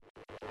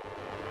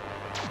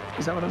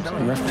Is that what I'm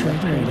saying? Rough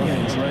Trade Radio.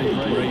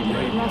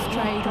 Rough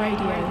Trade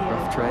Radio.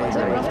 Rough Trade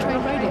Radio. Rough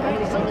Trade Radio.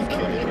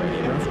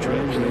 Rough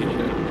Trade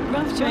Radio.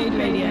 Rough Trade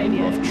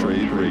Radio. Rough Trade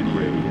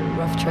Radio.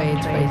 Rough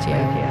Trade Radio.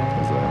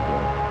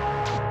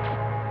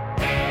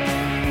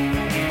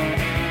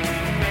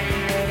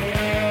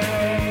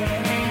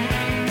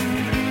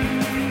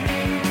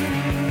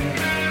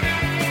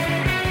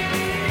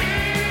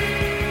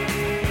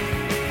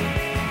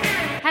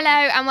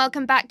 Hello and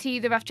welcome back to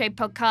the Rough Trade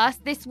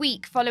podcast. This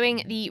week,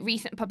 following the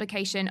recent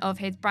publication of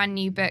his brand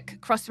new book,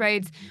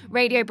 Crossroads,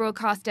 radio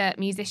broadcaster,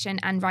 musician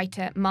and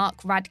writer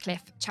Mark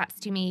Radcliffe chats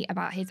to me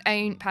about his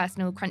own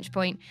personal crunch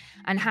point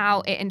and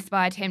how it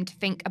inspired him to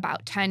think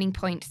about turning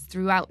points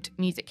throughout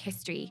music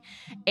history.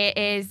 It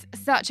is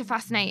such a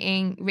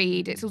fascinating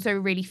read. It's also a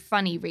really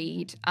funny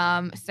read.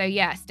 So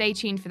stay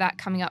tuned for that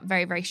coming up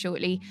very, very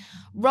shortly.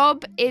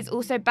 Rob is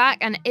also back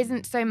and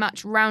isn't so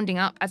much rounding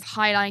up as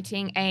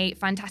highlighting a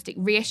fantastic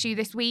reissue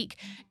this week.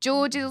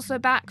 George is also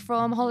back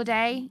from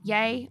holiday,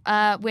 yay,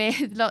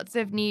 with lots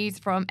of news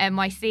from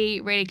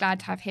NYC. Really glad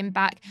to have him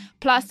back.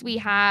 Plus, we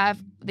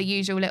have the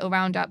usual little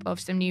roundup of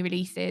some new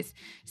releases.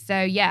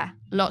 So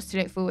lots to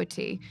look forward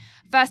to.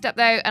 First up,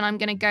 though, and I'm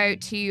going to go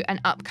to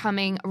an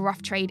upcoming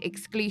Rough Trade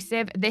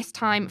exclusive, this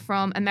time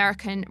from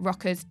American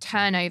rockers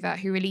Turnover,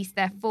 who released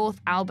their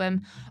fourth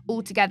album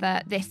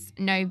altogether this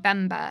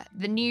November.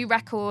 The new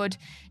record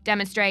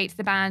demonstrates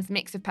the band's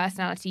mix of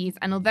personalities,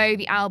 and although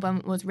the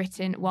album was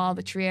written while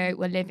the trio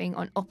were living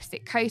on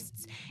opposite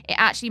coasts, it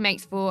actually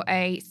makes for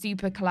a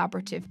super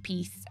collaborative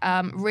piece,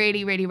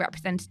 really, really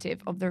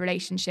representative of the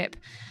relationship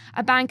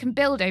a band can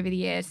build over the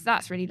years. So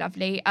that's really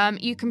lovely.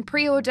 You can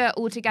pre-order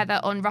altogether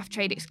on Rough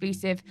Trade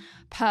exclusive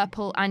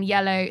purple and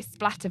yellow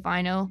splatter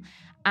vinyl.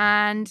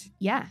 And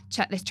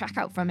check this track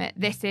out from it.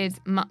 This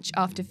is Much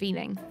After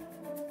Feeling.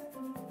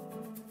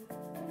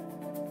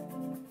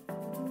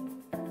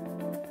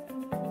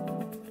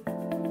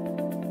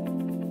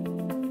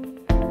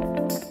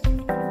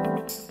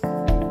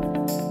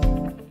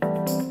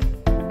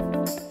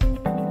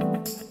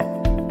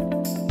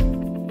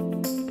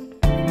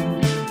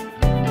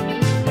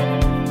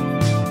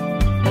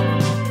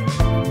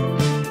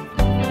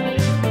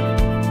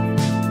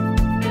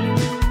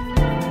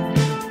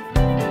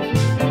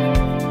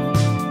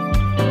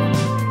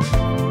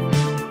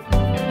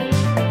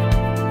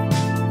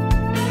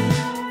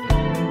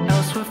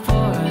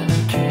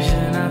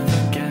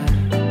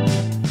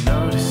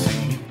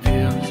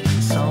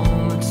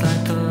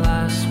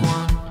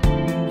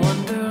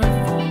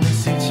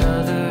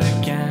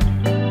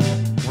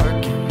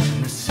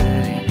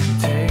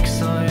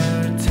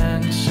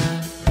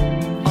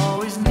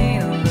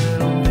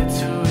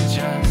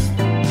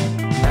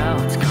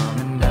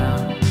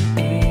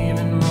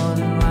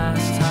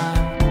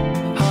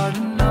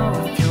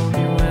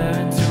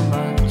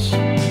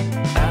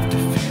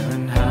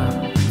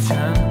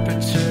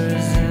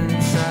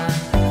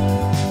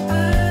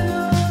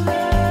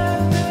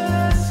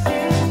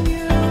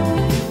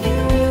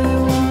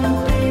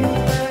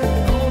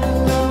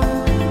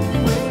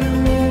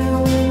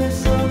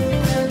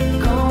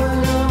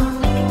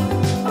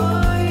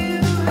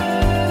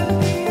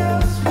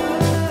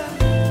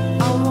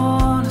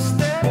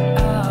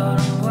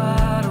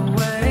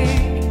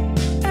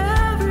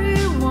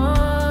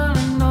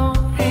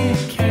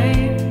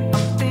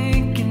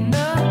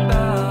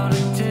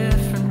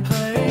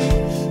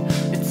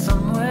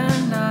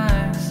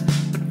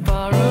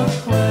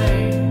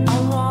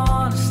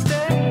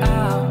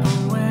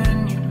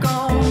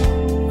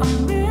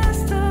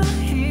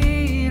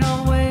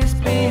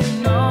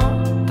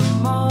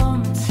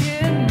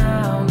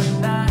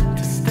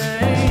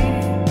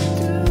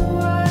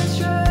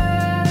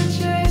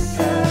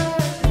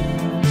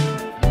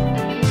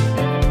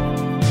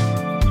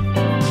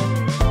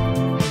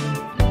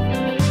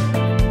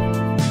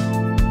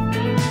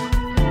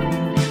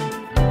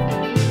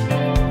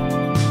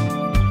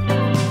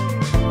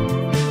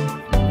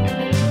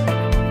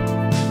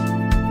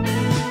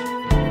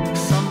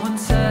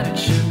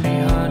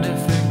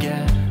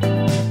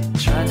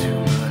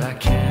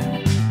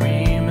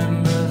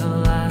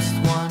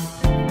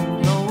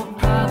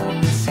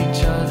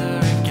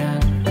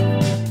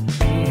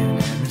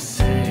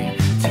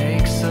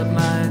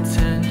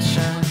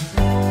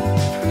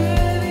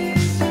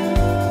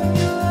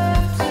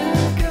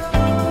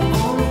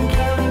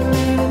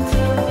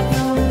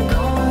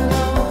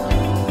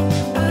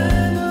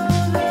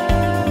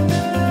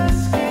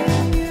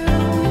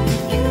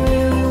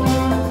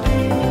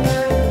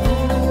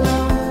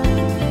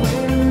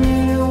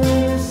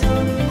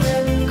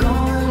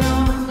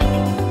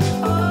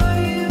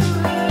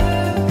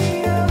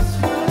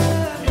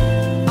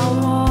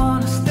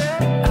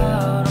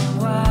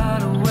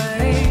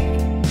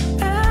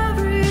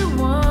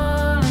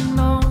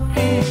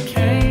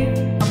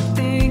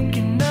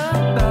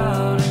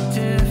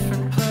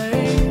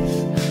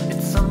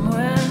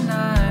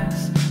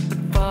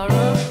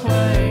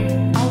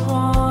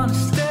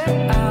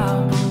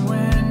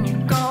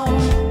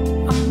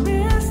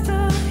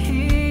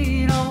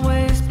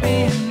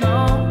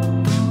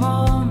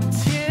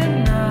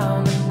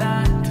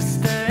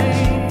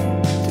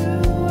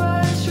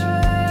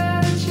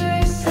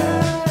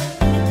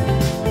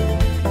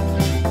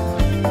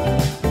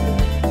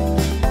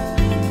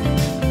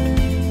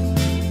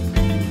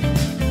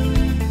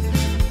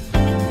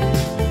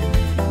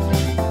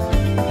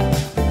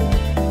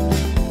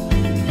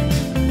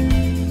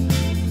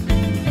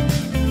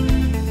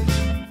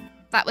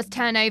 That was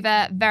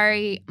Turnover.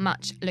 Very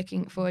much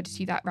looking forward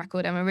to that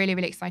record, and we're really,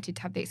 really excited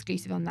to have the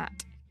exclusive on that.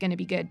 Going to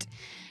be good.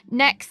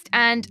 Next,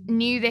 and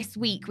new this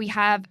week, we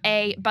have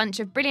a bunch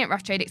of brilliant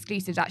Rough Trade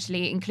exclusives,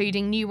 actually,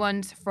 including new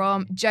ones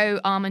from Joe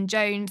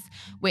Armon-Jones,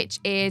 which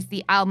is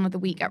the album of the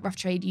week at Rough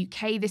Trade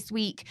UK this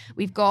week.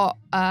 We've got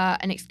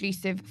an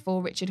exclusive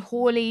for Richard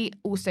Hawley,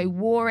 also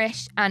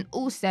Warish, and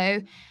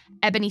also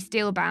Ebony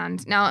Steel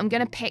Band. Now, I'm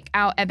going to pick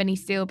out Ebony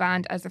Steel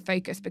Band as a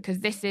focus because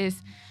this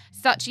is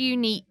such a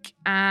unique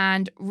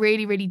and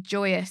really, really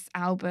joyous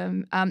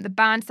album. The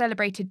band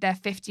celebrated their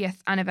 50th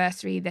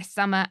anniversary this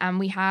summer, and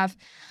we have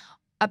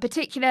a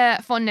particular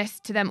fondness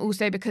to them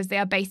also because they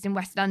are based in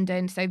West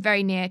London, so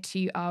very near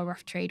to our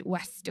Rough Trade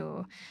West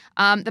store.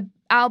 The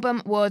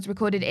album was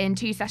recorded in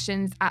 2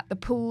 sessions at the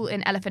Pool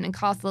in Elephant and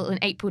Castle in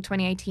April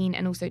 2018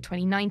 and also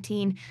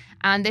 2019.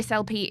 And this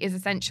LP is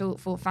essential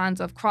for fans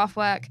of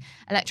Kraftwerk,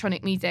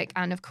 electronic music,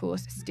 and of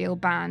course, steel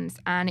bands.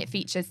 And it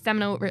features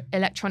seminal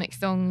electronic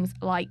songs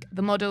like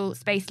The Model,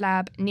 Space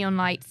Lab, Neon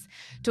Lights,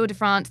 Tour de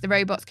France, The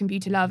Robots,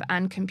 Computer Love,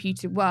 and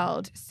Computer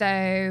World.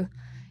 So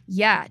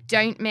yeah,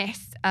 don't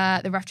miss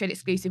the Rough Trade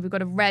exclusive. We've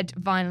got a red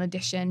vinyl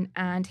edition,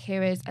 and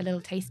here is a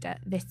little taster.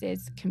 This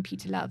is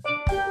Computer Love.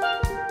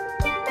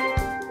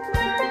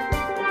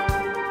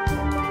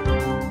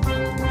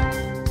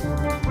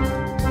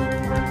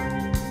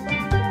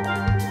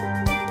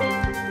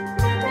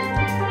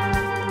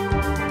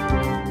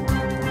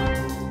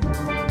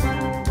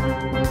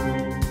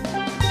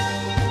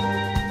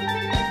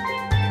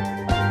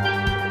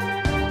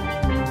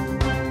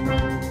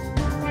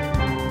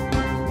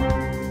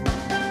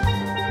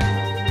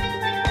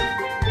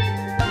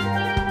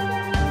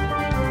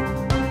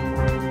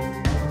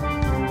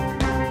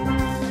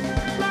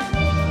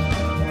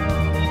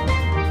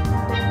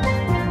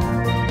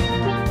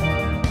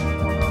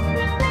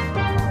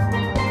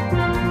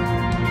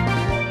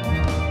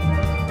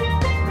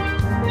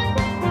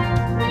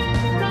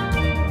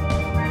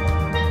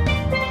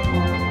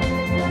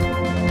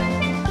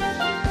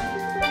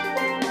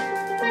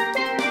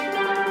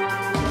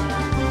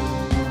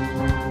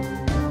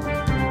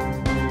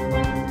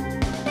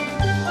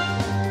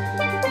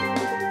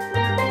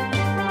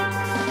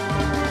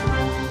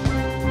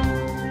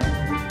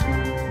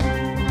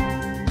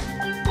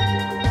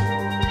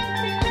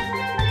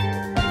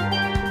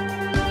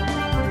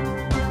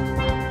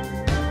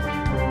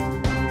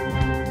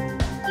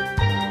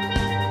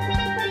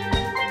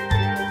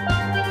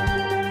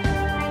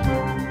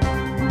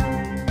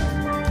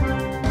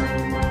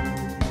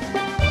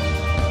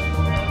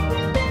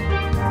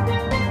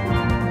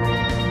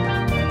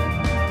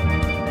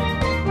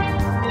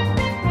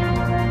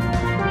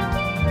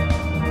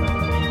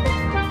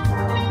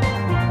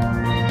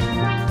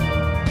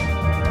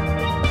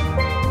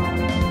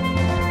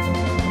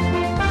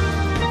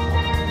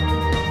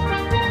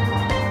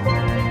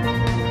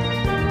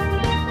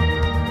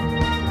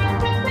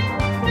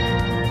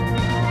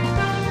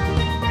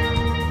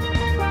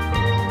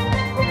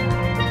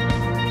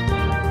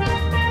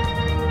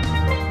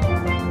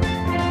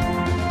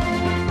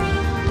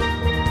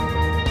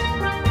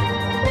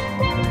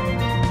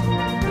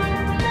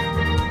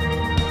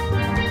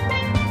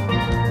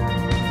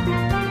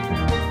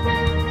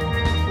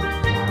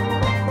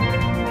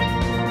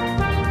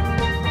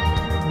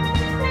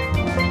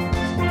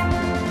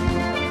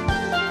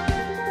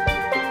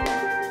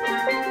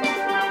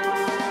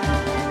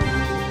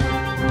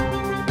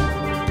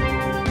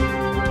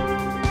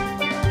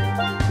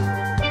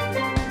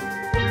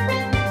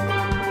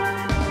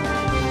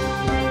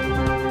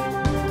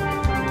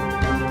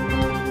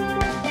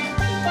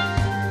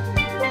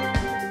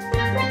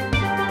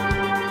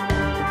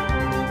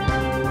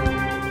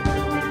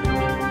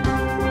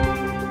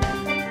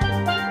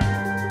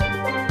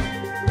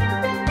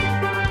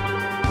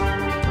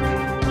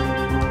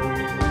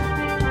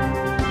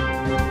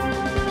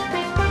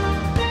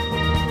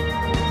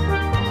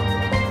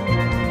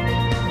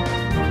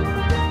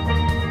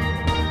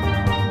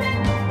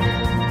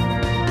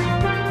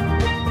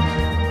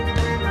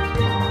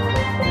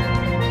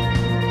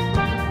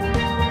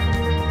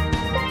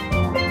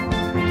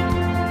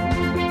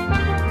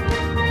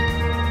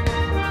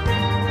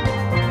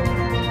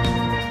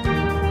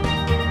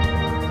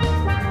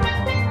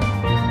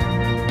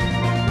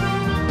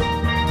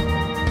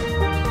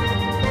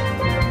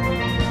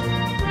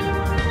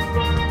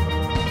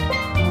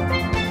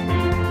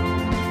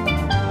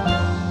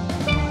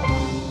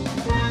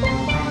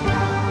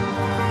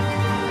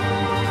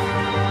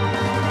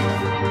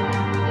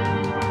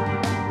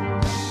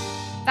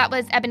 That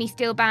was Ebony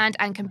Steel Band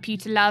and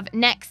Computer Love.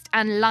 Next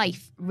and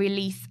Life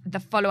release the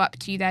follow-up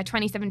to their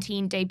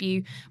 2017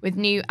 debut with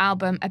new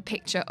album A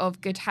Picture of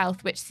Good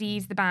Health, which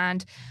sees the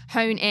band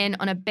hone in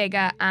on a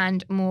bigger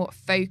and more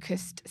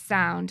focused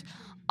sound.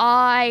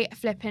 I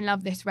flipping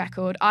love this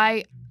record.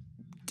 I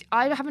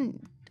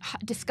haven't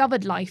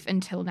discovered Life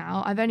until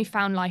now. I've only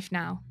found Life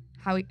now.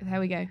 There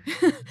we go.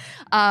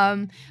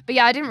 But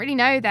yeah, I didn't really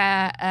know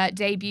their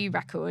debut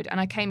record, and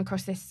I came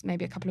across this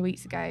maybe a couple of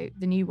weeks ago,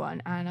 the new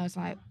one, and I was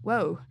like,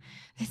 whoa,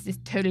 this is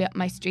totally up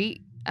my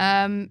street.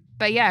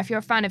 But yeah, if you're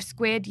a fan of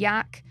Squid,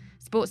 Yak,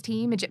 Sports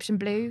Team, Egyptian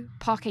Blue,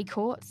 Parquet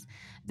Courts,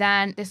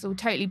 then this will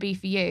totally be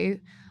for you.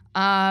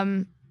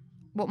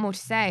 What more to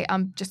say?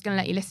 I'm just going to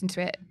let you listen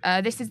to it.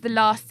 This is the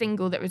last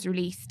single that was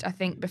released, I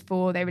think,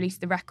 before they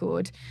released the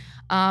record.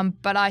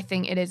 But I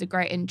think it is a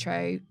great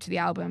intro to the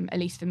album, at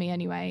least for me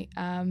anyway.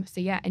 So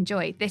yeah,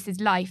 enjoy. This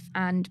is Life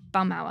and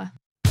Bum Hour.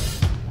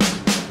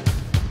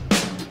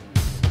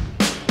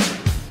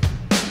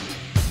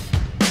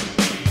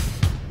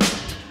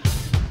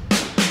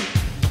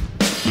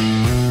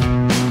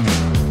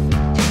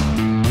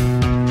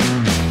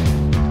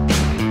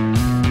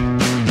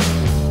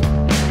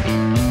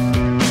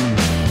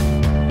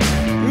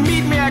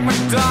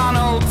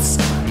 McDonald's,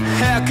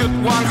 haircut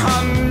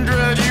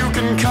 100, you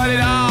can cut it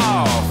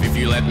off if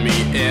you let me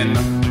in.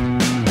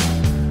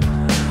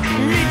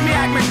 Meet me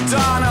at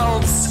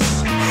McDonald's,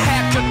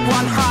 haircut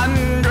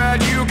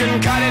 100, you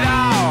can cut it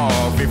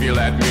off if you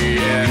let me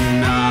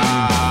in.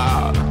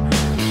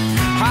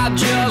 I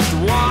just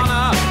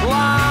wanna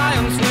lie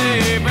and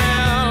sleep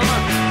in.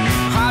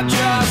 I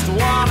just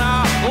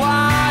wanna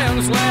lie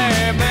and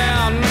sleep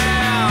in,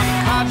 man.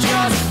 I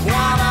just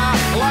wanna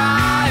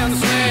lie and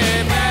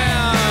sleep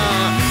in.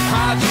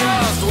 I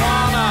just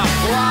wanna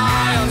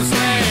lie and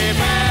sleep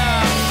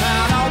in.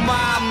 And all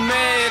my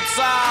mates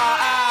are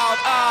out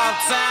of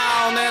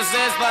town. This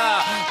is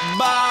the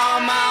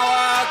bum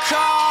hour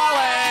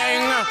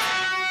calling.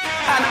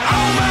 And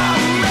all my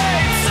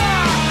mates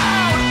are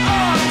out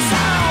of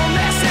town.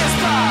 This is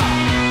the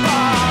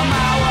bum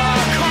hour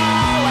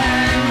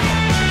calling.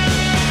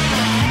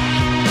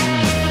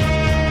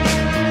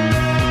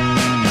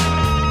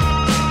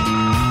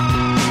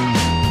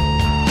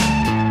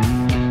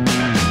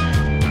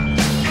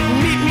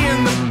 Meet me in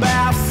the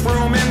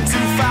bathroom in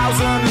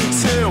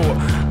 2002.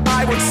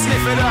 I would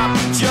sniff it up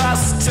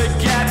just to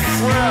get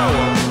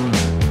through.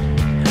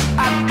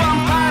 I'd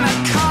bump and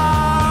I'd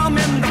come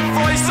in the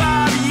voice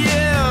of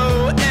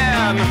you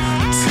in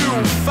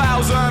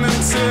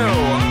 2002.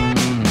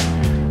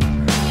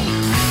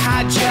 I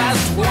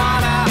just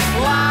wanna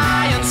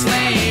lie and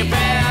sleep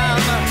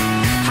in.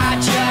 I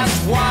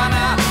just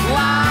wanna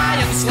lie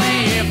and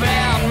sleep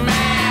in,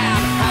 man.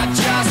 I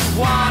just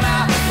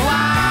wanna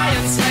lie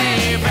and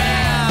sleep in.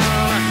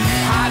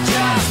 I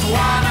just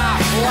wanna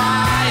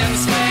lie and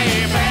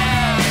sleep in.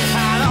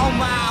 And all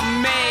my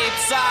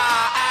mates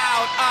are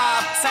out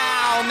of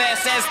town.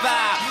 This is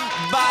the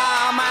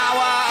bum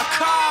hour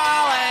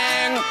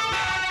calling.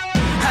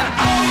 And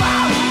all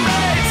my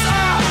mates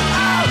are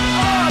out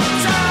of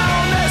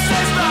town. This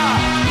is the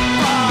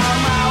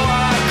bum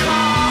hour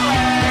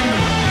calling.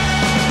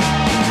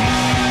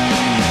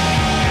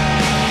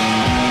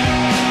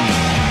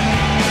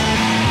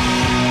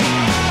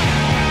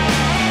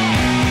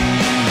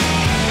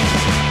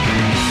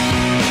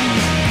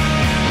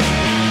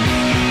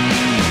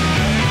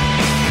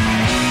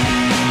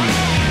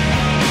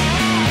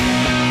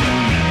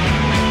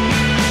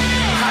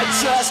 I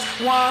just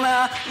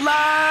wanna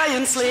lie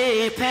and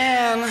sleep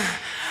in.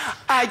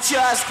 I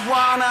just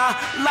wanna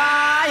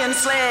lie and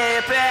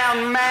sleep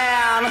in,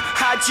 man.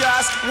 I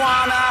just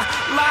wanna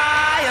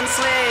lie and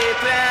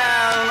sleep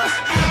in.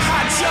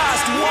 I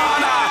just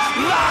wanna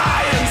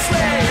lie and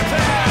sleep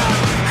in.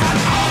 And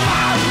all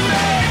my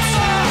mates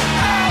are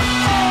out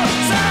of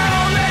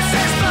town. This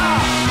is the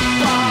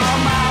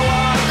bum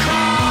hour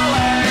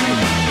calling.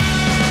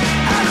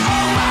 And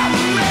all my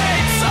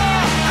mates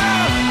are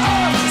out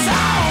of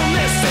town.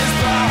 This is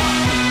the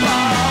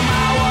bum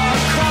hour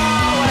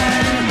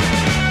calling.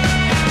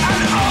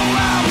 And all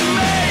my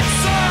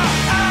mates are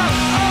out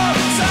of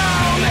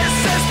town. This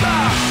is the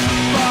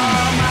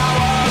bum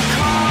hour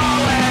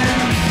calling.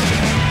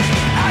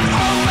 And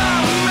all my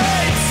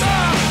mates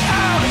are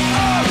out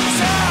of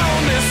town.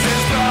 This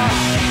is the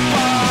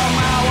bum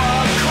hour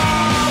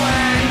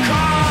calling,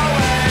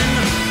 calling.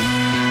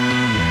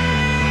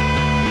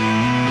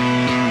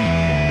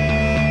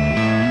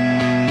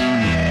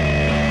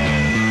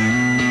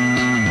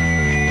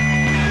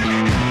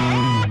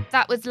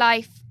 That was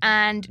Life,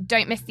 and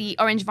don't miss the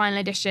orange vinyl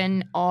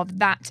edition of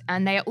that.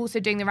 And they are also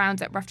doing the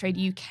rounds at Rough Trade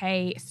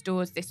UK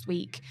stores this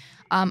week.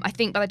 I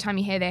think by the time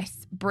you hear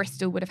this,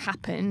 Bristol would have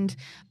happened,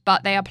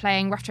 but they are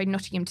playing Rough Trade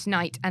Nottingham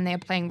tonight, and they are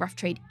playing Rough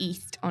Trade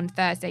East on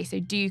Thursday. So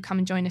do come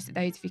and join us at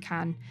those if you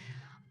can.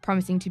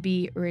 Promising to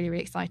be really,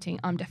 really exciting.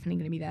 I'm definitely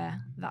going to be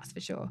there, that's for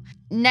sure.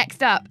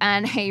 Next up,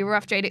 and a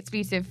Rough Trade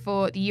exclusive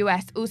for the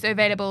US, also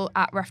available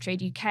at Rough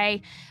Trade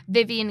UK,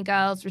 Vivian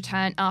Girls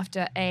return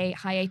after a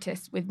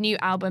hiatus with new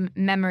album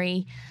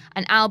Memory,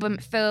 an album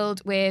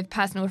filled with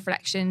personal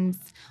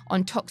reflections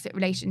on toxic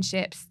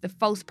relationships, the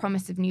false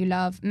promise of new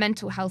love,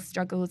 mental health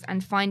struggles,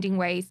 and finding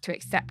ways to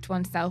accept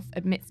oneself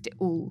amidst it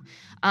all.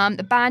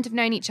 The band have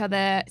known each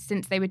other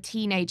since they were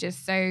teenagers,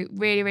 so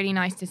really, really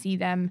nice to see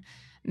them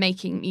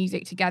making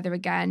music together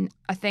again.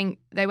 I think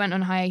they went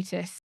on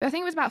hiatus. I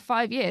think it was about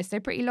 5 years, so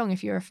pretty long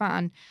if you're a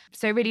fan.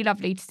 So really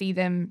lovely to see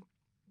them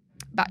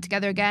back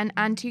together again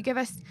and to give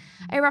us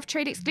a Rough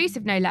Trade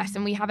exclusive, no less.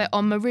 And we have it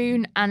on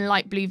maroon and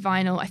light blue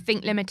vinyl, I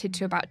think limited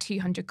to about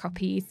 200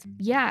 copies.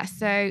 Yeah,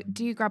 so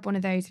do grab one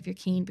of those if you're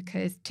keen,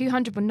 because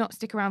 200 will not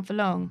stick around for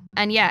long.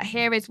 And yeah,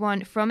 here is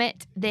one from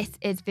it. This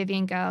is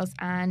Vivian Girls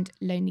and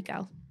Lonely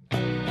Girl.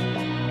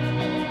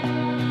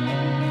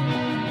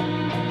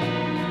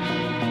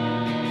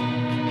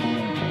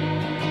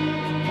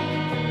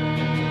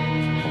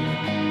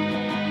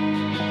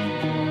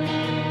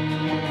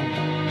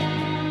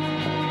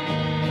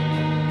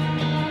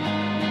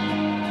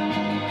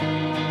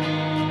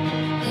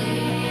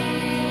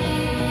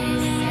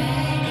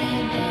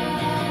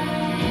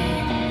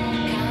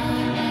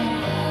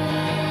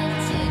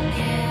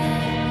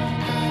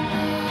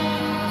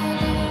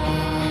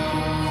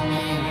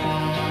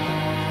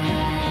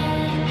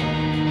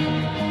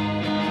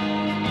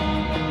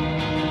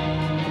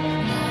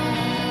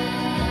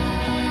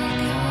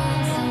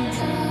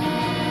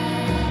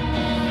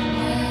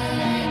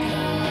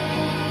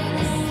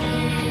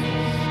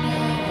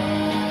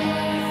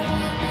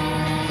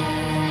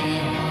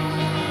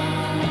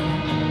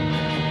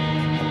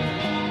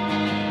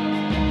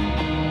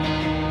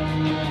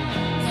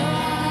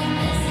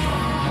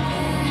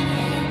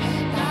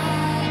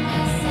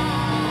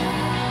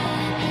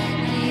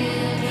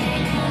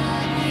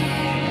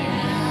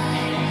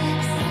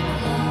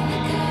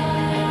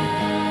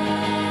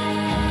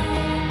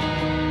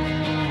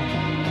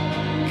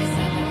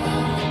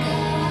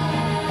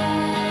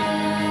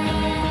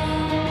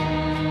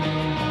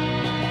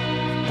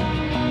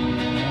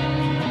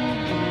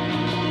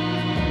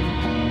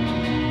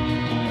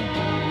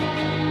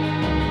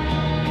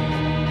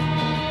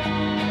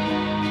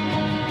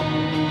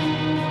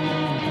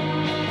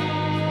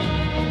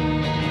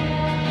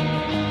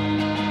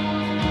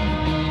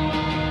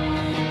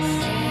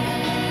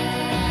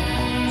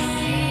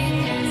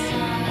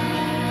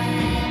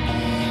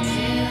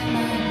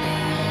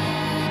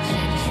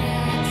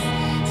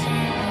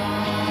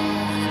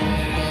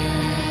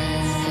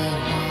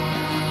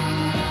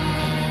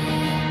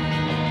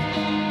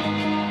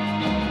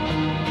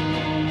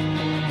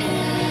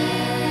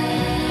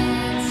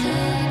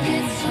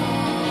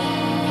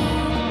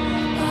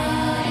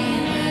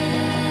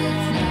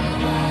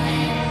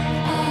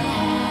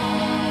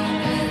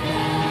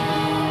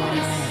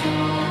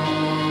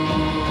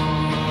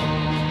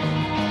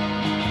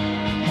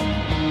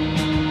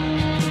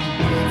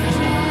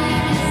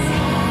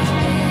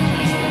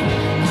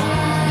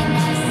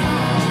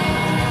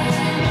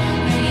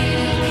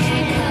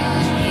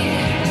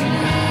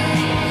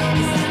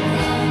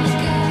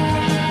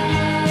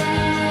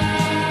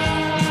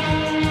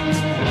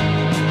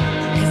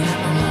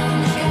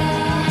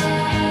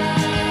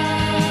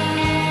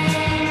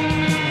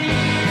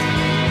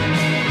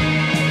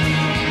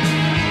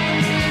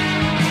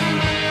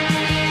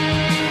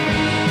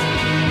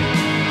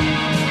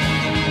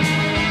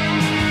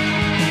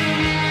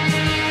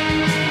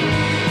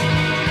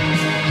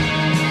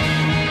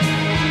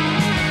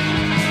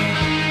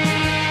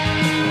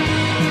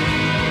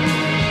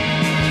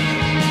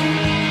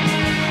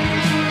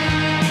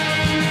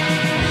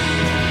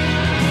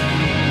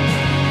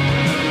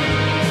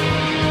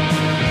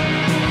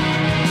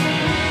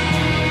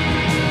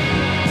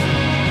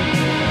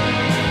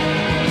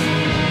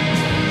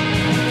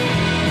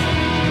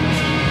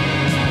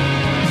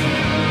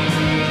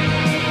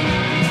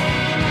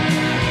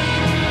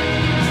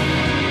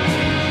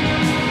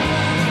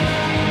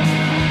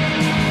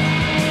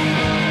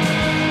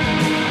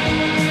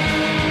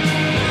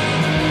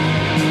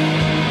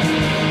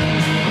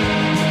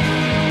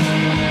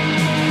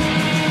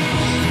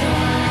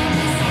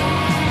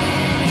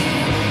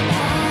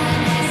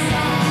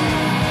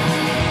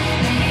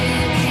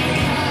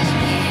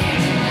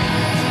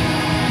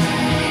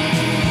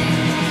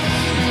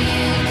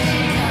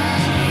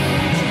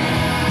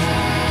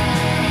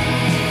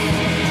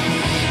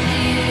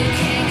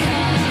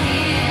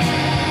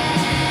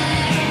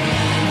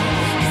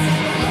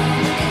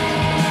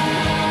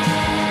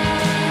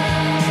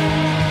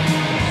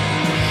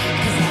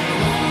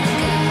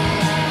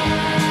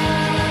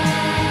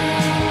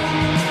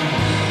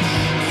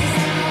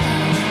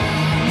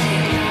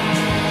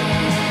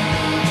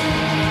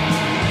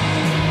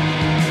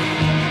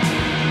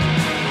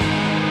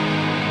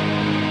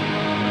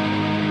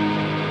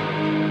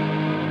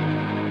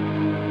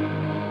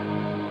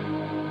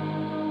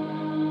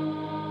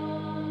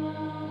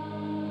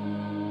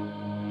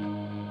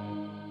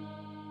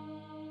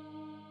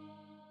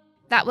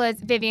 That was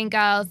Vivian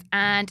Girls,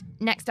 and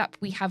next up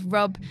we have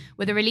Rob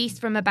with a release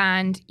from a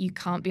band you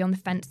can't be on the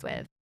fence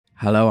with.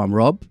 Hello, I'm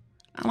Rob,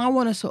 and I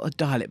want to sort of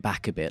dial it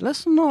back a bit.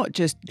 Let's not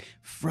just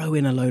throw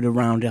in a load of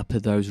roundup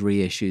of those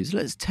reissues.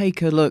 Let's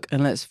take a look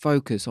and let's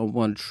focus on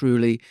one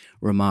truly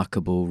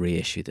remarkable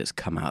reissue that's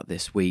come out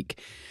this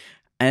week.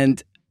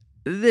 And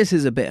this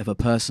is a bit of a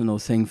personal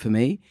thing for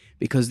me,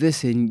 because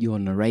this, in your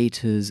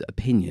narrator's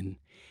opinion,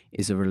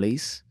 is a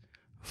release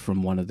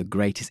from one of the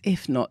greatest,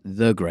 if not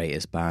the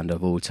greatest band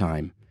of all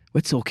time.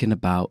 We're talking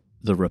about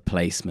The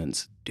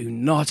Replacements. Do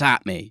not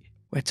at me.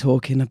 We're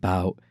talking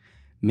about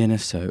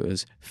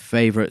Minnesota's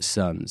favorite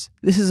sons.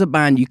 This is a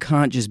band you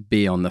can't just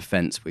be on the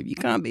fence with. You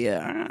can't be,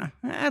 I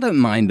don't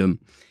mind them.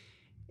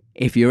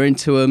 If you're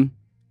into them,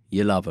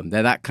 you love them.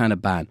 They're that kind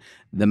of band.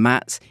 The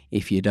Mats,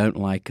 if you don't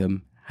like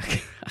them,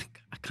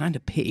 I kind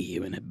of pity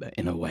you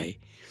in a way.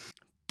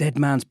 Dead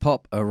Man's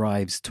Pop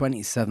arrives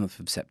 27th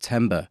of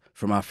September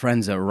from our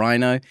friends at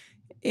Rhino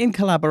in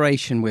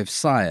collaboration with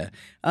Sire.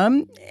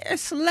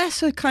 It's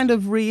less a kind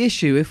of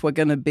reissue, if we're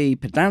going to be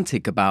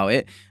pedantic about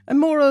it, and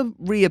more a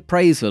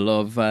reappraisal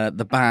of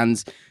the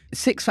band's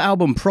sixth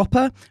album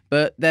proper,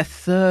 but their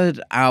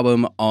third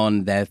album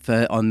on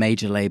on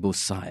major label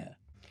Sire.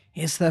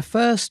 It's their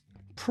first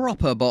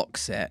proper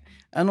box set,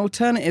 an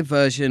alternative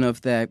version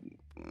of their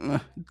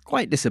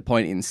quite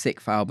disappointing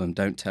sixth album,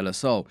 Don't Tell a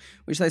Soul,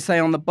 which they say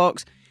on the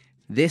box,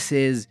 this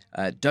is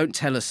Don't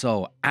Tell a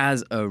Soul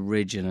as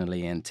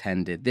originally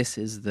intended. This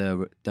is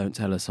the Don't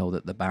Tell a Soul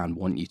that the band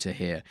want you to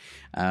hear.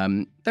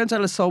 Don't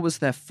Tell a Soul was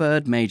their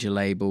third major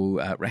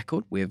label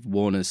record with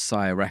Warner's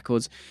Sire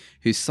Records,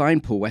 who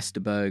signed Paul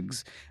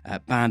Westerberg's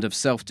band of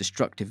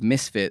self-destructive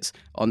misfits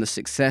on the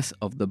success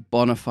of the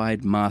bona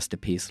fide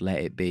masterpiece Let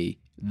It Be,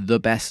 the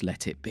best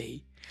Let It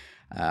Be.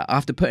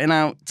 After putting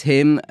out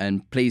Tim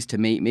and Pleased to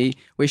Meet Me,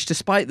 which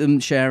despite them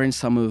sharing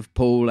some of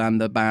Paul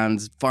and the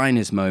band's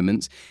finest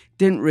moments,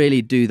 didn't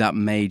really do that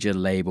major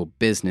label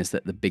business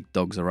that the big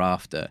dogs are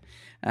after.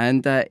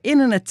 And in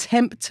an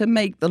attempt to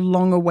make the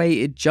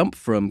long-awaited jump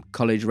from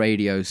college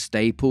radio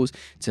staples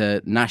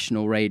to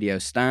national radio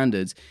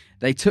standards,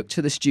 they took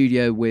to the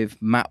studio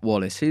with Matt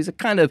Wallace, who's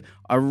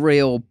a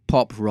real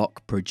pop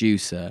rock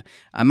producer,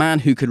 a man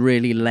who could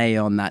really lay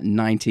on that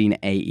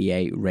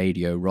 1988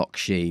 radio rock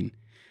sheen.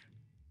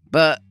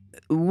 But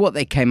what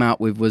they came out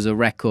with was a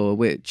record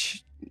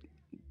which,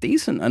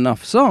 decent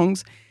enough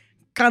songs,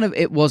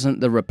 it wasn't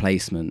the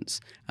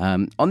Replacements.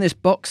 On this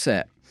box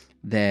set,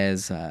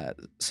 there's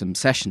some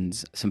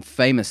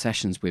famous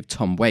sessions with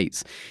Tom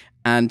Waits.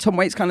 And Tom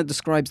Waits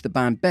describes the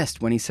band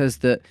best when he says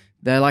that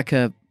they're like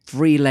a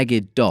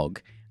three-legged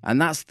dog.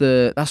 And that's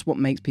what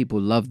makes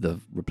people love the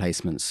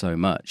Replacements so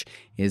much,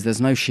 is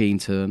there's no sheen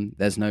to them,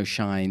 there's no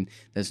shine,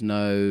 there's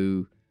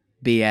no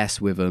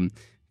BS with them.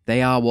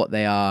 They are what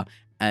they are.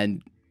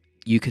 And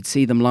you could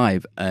see them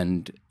live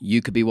and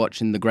you could be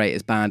watching the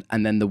greatest band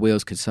and then the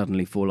wheels could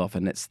suddenly fall off.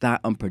 And it's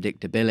that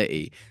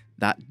unpredictability,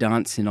 that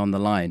dancing on the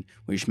line,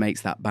 which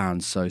makes that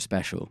band so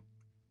special.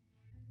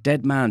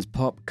 Dead Man's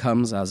Pop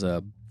comes as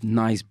a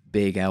nice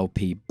big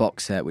LP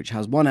box set, which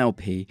has one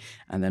LP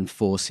and then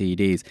 4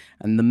 CDs.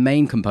 And the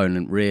main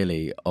component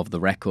really of the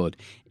record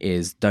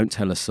is Don't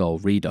Tell a Soul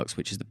Redux,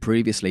 which is the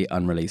previously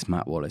unreleased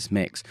Matt Wallace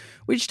mix,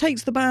 which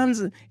takes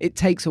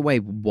away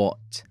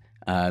what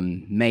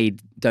made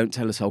Don't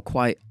Tell a Soul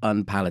quite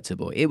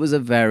unpalatable. It was a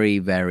very,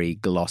 very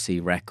glossy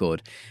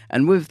record.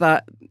 And with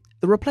that,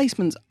 the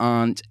Replacements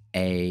aren't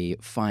a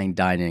fine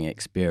dining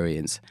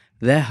experience.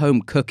 They're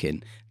home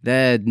cooking.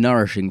 They're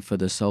nourishing for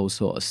the soul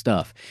sort of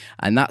stuff.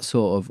 And that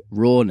sort of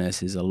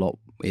rawness is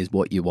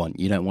what you want.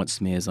 You don't want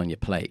smears on your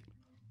plate.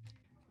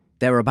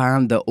 They're a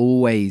band that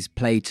always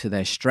played to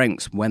their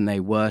strengths when they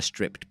were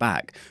stripped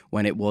back,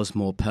 when it was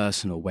more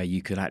personal, where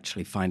you could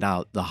actually find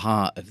out the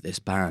heart of this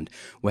band,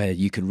 where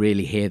you could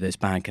really hear this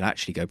band could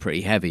actually go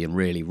pretty heavy and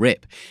really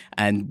rip.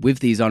 And with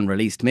these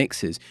unreleased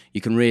mixes, you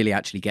can really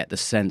actually get the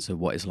sense of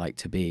what it's like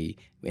to be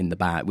in the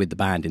band, with the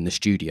band in the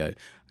studio,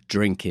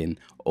 drinking,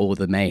 all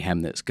the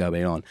mayhem that's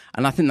going on.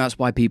 And I think that's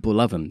why people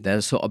love them. They're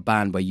the sort of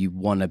band where you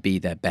want to be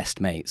their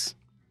best mates.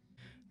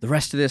 The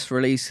rest of this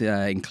release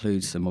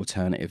includes some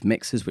alternative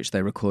mixes, which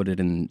they recorded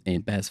in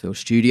Bearsville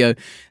Studio.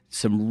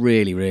 Some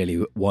really,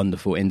 really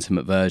wonderful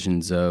intimate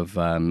versions of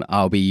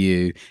I'll Be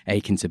You,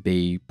 Aching to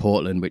Be,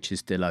 Portland, which is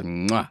still a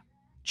mwah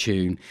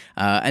tune.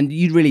 And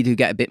you really do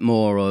get a bit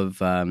more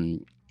of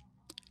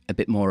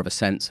a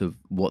sense of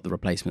what the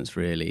Replacements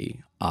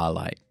really are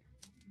like.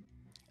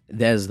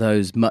 There's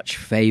those much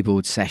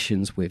fabled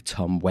sessions with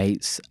Tom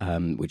Waits,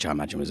 which I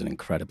imagine was an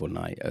incredible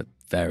night, a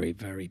very,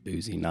 very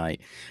boozy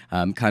night,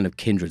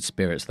 kindred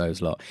spirits,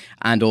 those lot.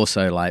 And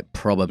also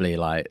probably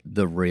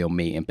the real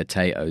meat and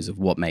potatoes of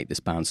what make this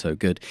band so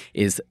good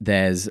is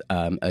there's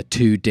a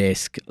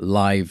 2-disc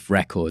live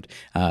record,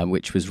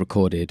 which was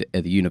recorded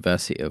at the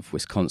University of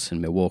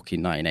Wisconsin-Milwaukee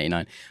in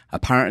 1989.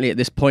 Apparently at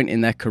this point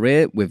in their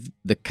career, with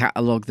the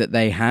catalogue that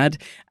they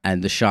had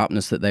and the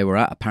sharpness that they were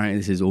at, apparently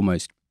this is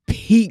almost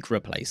peak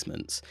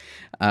Replacements.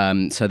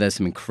 So there's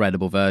some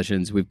incredible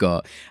versions. We've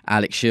got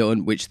Alex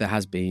Chilton, which there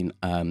has been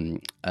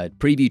a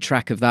preview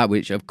track of that,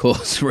 which of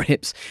course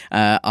rips.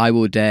 I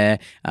Will Dare,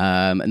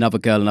 Another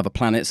Girl, Another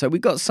Planet. So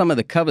we've got some of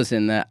the covers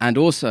in there. And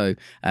also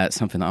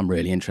something that I'm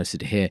really interested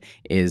to hear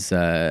is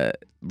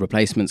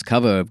Replacements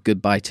cover of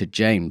Goodbye to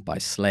Jane by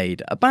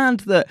Slade. A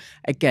band that,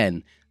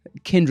 again,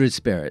 kindred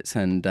spirits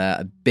and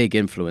a big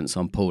influence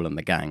on Paul and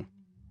the gang.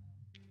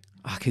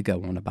 I could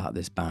go on about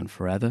this band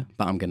forever,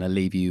 but I'm going to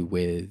leave you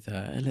with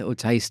a little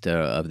taster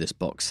of this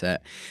box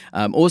set.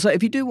 Also,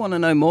 if you do want to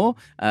know more,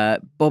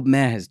 Bob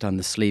Mayer has done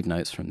the sleeve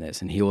notes from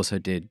this, and he also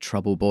did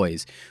Trouble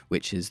Boys,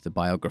 which is the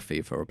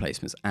biography for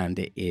Replacements, and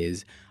it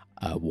is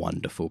a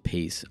wonderful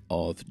piece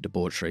of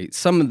debauchery.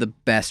 Some of the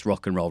best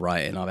rock and roll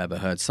writing I've ever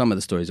heard. Some of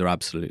the stories are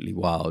absolutely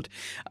wild.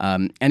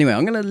 Anyway,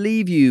 I'm going to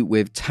leave you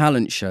with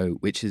Talent Show,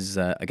 which is,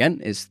 again,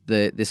 is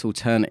this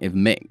alternative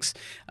mix,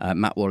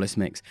 Matt Wallace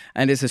mix.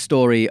 And it's a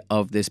story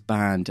of this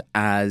band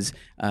as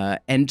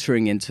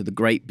entering into the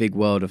great big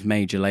world of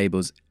major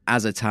labels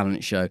as a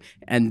talent show.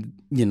 And,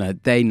 you know,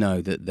 they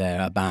know that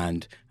they're a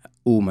band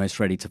almost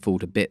ready to fall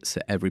to bits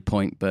at every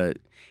point, but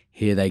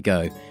here they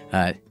go.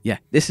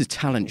 This is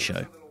Talent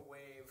Show.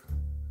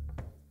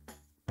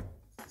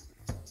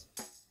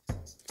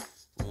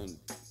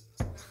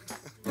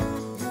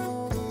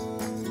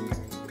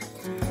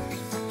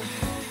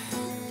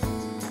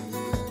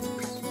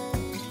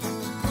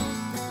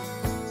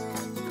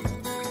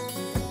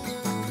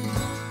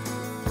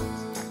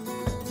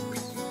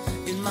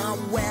 In my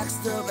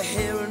waxed up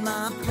hair and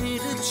my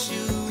painted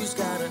shoes,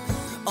 got an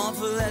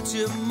offer that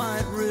you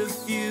might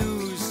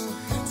refuse.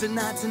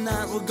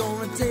 Tonight we're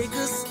gonna take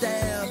a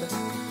stab.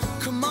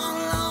 Come on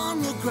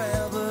along, we'll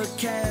grab a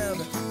cab.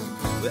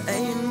 There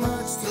ain't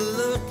much to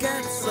look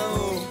at,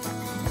 so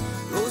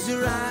close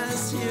your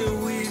eyes, here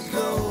we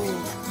go.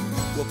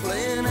 We're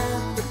playing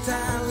at the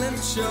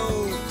talent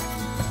show.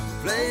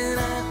 Playing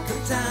at the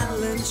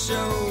talent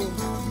show.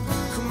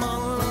 Come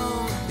on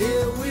along,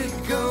 here we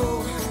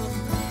go.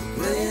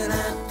 Playing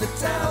at the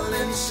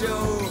talent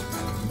show.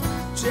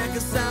 Check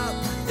us out,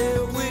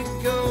 here we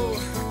go.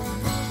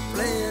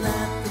 Playing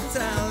at the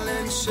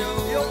talent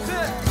show. Yo,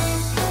 good.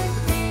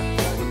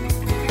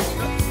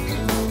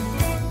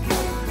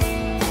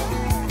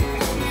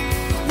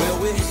 Well,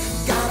 we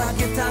got our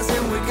guitars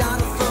and we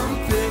got our fun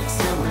picks,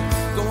 and we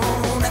go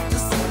on after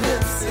some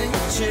lip sync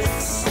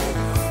chicks.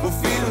 We're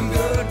feeling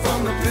good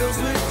from the pills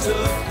we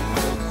took.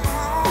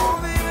 Oh,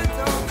 baby,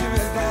 don't give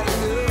us that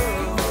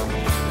love.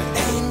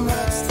 There ain't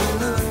much to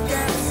look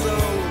at, so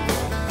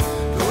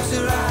close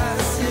your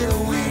eyes, here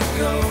we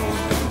go.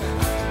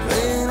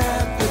 Playing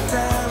at the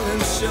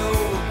talent show.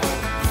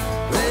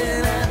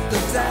 Playing at the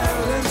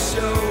talent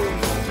show.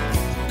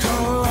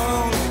 Come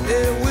along,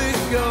 here we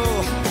go.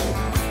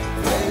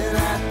 Playing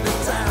at the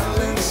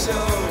talent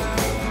show.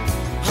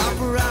 Hop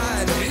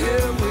right,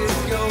 here we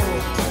go.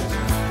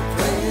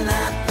 Playing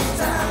at the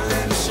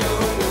talent show.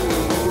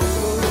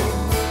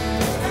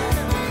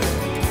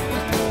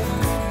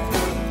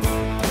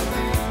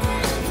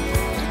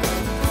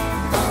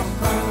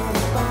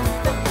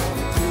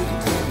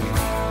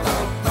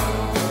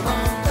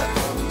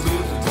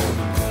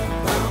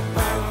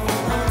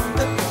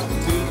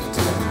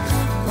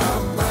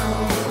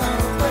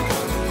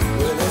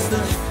 Well, it's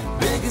the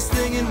biggest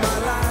thing in my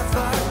life,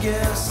 I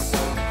guess.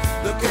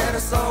 Look at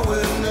us all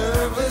with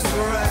nervous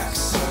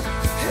wrecks.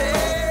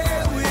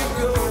 Here we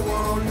go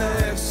on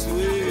next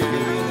week.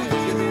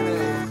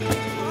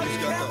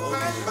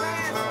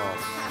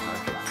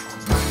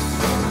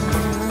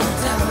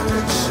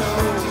 Talent show.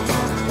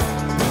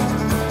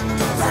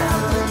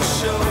 Talent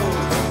show.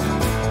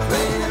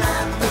 Playing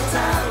at the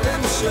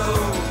talent show.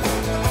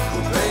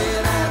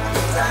 Playing at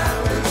the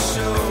talent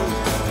show.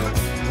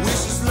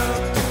 Wish us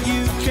luck if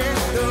you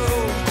can't go.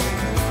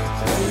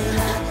 Playing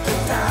at the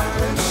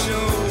talent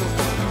show.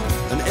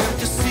 An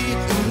empty seat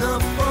in the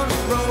front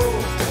row.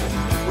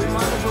 We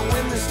might as well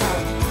win this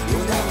time. You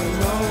never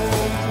know.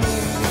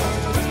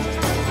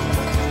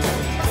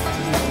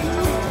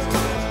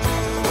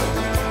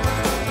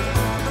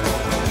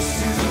 It's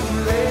too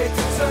late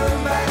to turn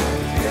back.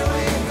 Here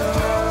we go.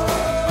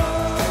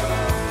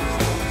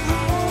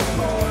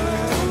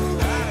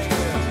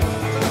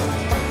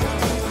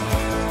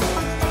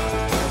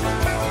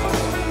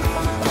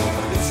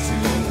 It's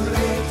too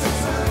late to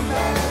turn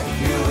back.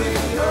 Here we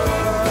go.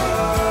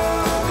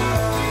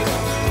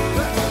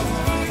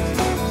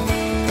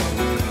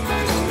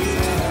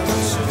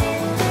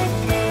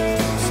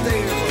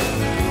 Stay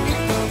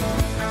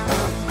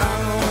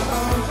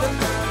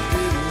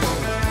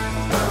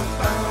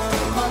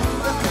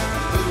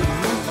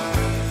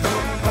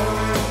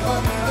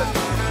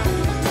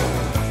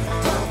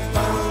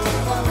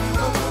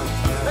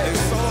Hey,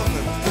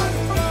 Sullivan.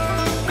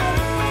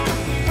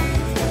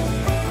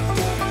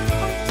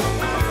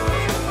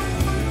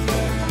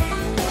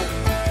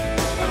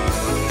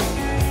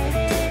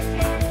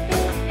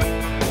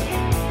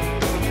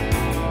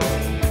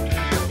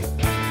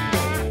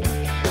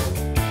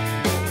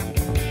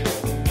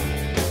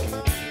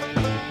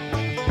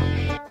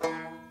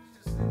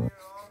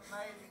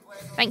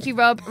 Thank you,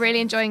 Rob. Really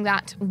enjoying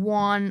that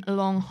one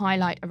long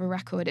highlight of a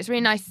record. It's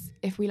really nice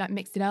if we like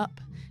mixed it up.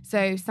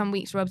 So some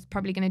weeks Rob's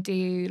probably going to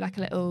do like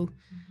a little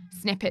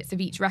snippets of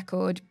each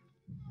record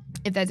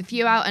if there's a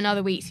few out, and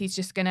other weeks he's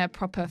just going to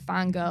proper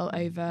fangirl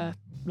over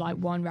like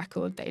one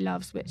record that he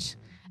loves, which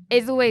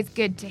is always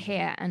good to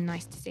hear and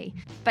nice to see.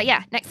 But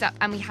yeah, next up,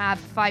 and we have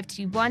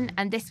 521,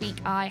 and this week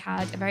I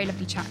had a very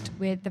lovely chat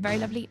with the very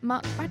lovely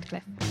Mark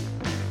Radcliffe.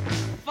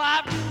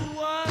 5 to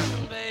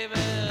 1, baby,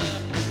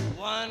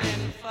 1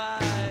 in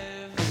 5.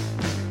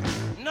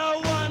 No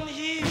one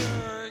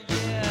here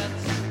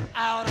gets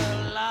out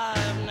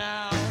alive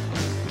now.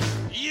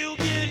 You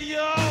get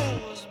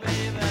yours,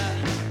 baby,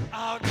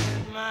 I'll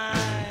get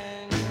mine.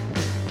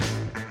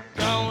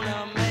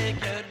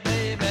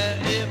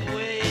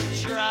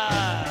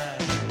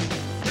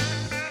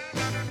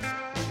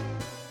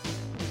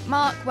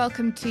 Mark,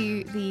 welcome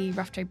to the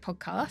Rough Trade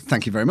podcast.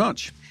 Thank you very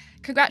much.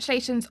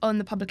 Congratulations on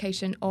the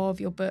publication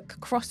of your book,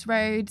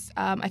 Crossroads.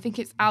 I think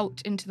it's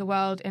out into the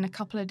world in a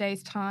couple of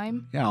days'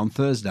 time. Yeah, on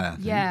Thursday, I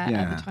think.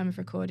 At the time of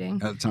recording.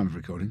 At the time of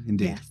recording,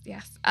 indeed.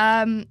 Yes.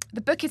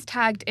 The book is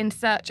tagged In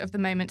Search of the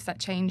Moments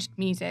That Changed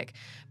Music,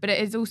 but it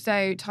is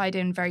also tied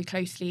in very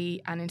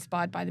closely and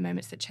inspired by the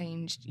moments that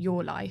changed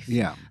your life.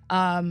 Yeah.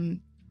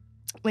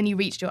 When you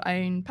reached your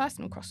own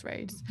personal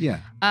crossroads. Yeah.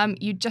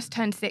 You just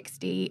turned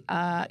 60.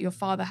 Your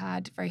father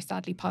had very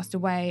sadly passed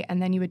away,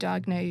 and then you were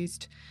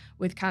diagnosed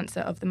with cancer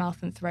of the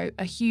mouth and throat.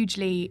 A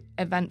hugely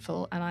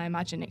eventful and I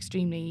imagine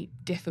extremely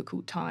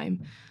difficult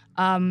time.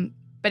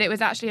 But it was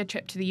actually a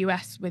trip to the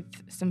US with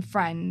some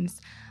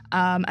friends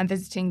and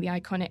visiting the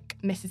iconic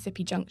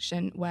Mississippi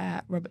Junction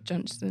where Robert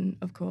Johnson,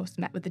 of course,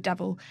 met with the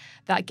devil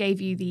that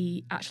gave you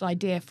the actual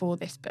idea for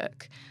this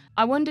book.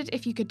 I wondered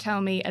if you could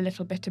tell me a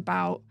little bit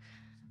about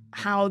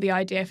how the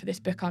idea for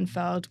this book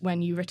unfurled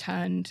when you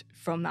returned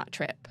from that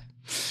trip.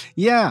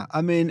 Yeah,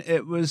 I mean,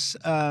 it was,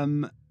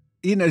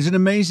 it's an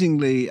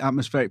amazingly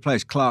atmospheric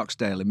place,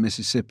 Clarksdale in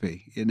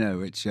Mississippi,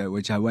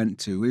 which I went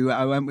to.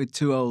 I went with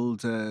two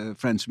old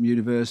friends from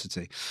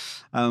university.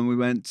 We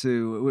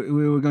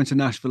were going to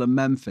Nashville and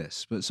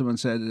Memphis, but someone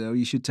said,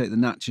 you should take the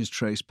Natchez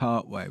Trace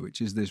Parkway,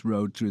 which is this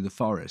road through the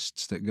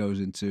forests that goes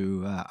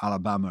into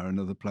Alabama and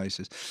other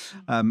places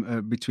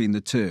between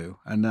the two.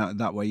 And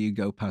that way you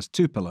go past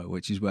Tupelo,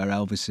 which is where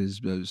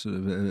Elvis's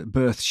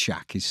birth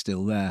shack is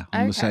still there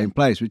on the same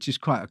place, which is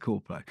quite a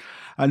cool place.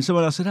 And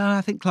someone else said,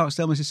 I think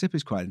Clarksdale, Mississippi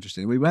is quite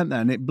interesting. We went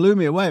there and it blew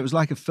me away. It was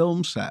like a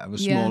film set of a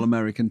small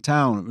American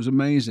town. It was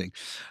amazing.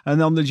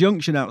 And on the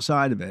junction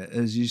outside of it,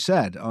 as you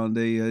said, on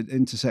the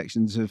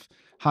intersections of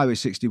Highway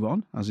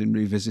 61, as in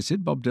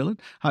Revisited, Bob Dylan,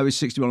 Highway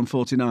 61 and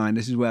 49,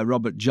 this is where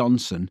Robert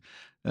Johnson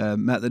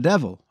met the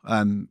devil.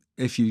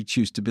 If you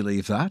choose to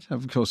believe that.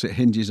 Of course, it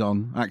hinges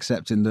on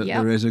accepting that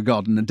there is a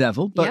God and a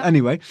devil. But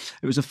anyway,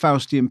 it was a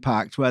Faustian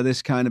pact where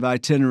this kind of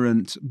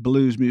itinerant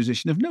blues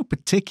musician of no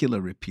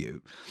particular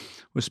repute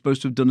was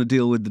supposed to have done a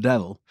deal with the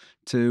devil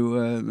to,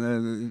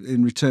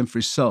 in return for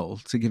his soul,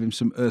 to give him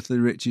some earthly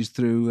riches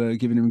through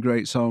giving him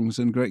great songs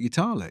and great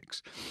guitar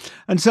licks.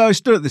 And so I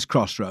stood at this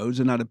crossroads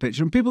and had a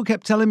picture, and people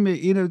kept telling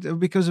me,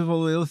 because of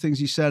all the other things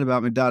he said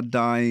about my dad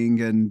dying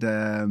and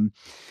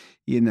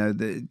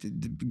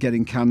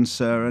getting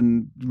cancer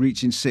and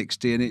reaching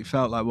 60, and it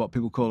felt like what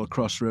people call a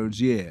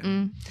crossroads year.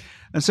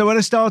 And so when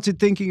I started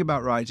thinking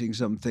about writing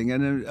something,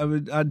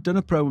 and I'd done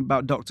a program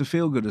about Dr.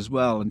 Feelgood as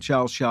well, and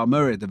Charles Shaw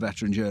Murray, the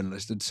veteran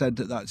journalist, had said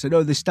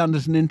they stand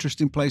at an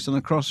interesting place on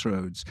a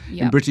crossroads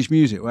in British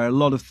music, where a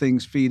lot of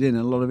things feed in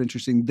and a lot of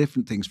interesting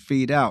different things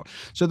feed out.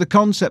 So the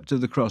concept of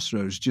the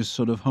crossroads just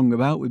sort of hung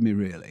about with me,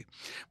 really,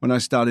 when I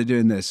started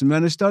doing this. And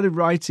when I started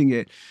writing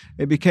it,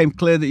 it became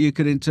clear that you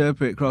could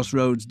interpret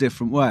crossroads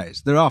different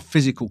ways. There are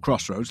physical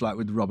crossroads, like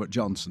with Robert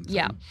Johnson.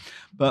 Yeah.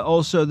 But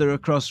also there are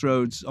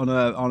crossroads on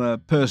a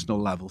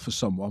personal level for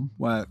someone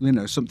where,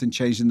 something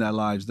changed in their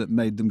lives that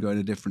made them go in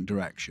a different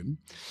direction.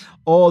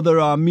 Or there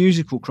are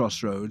musical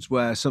crossroads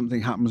where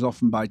something happens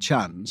often by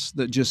chance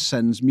that just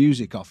sends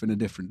music off in a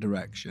different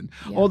direction.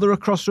 Yeah. Or there are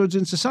crossroads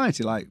in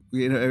society, like,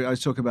 I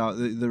talk about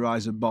the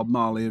rise of Bob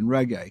Marley and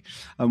reggae,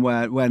 and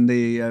when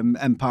the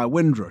Empire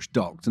Windrush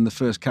docked and the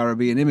first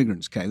Caribbean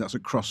immigrants came, that's a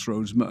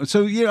crossroads.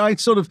 So, I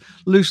sort of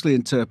loosely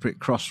interpret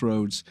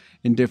crossroads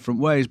in different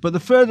ways. But the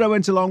further I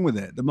went along with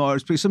it, the more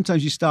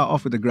sometimes you start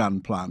off with a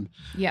grand plan,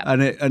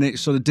 and it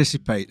sort of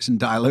dissipates and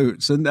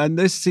dilutes, and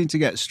this seemed to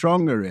get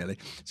stronger, really.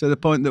 So the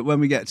point that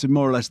when we get to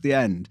more or less the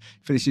end,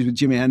 it finishes with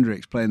Jimi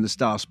Hendrix playing the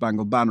Star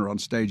Spangled Banner on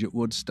stage at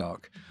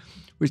Woodstock,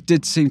 which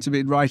did seem to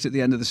be right at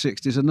the end of the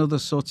 60s, another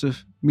sort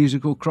of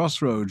musical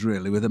crossroads,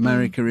 really, with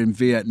America in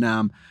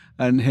Vietnam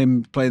and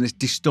him playing this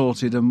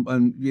distorted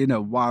and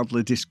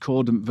wildly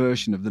discordant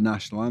version of the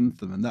national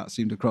anthem, and that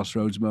seemed a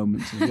crossroads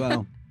moment as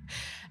well.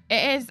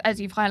 It is, as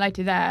you've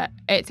highlighted there,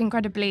 it's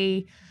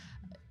incredibly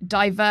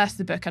diverse,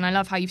 the book, and I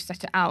love how you've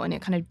set it out, and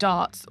it kind of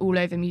darts all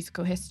over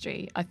musical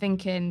history. I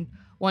think in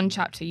one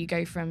chapter you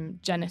go from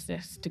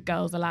Genesis to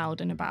Girls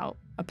Aloud in about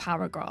a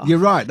paragraph. You're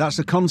right, that's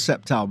a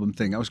concept album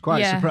thing. I was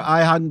quite surprised.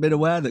 I hadn't been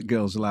aware that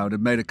Girls Aloud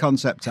had made a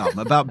concept album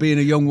about being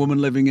a young woman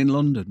living in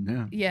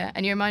London. Yeah,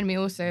 and you remind me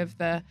also of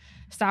the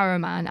Sarah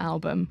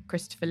album,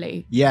 Christopher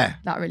Lee. Yeah.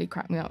 That really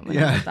cracked me up when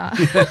I read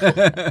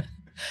that.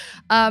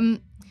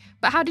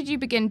 But how did you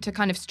begin to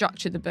kind of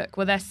structure the book?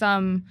 Were there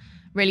some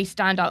really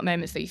standout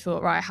moments that you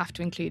thought, right, I have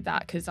to include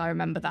that because I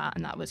remember that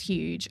and that was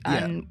huge?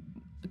 And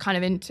kind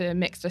of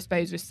intermixed, I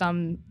suppose, with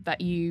some that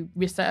you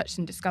researched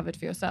and discovered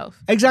for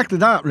yourself? Exactly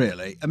that,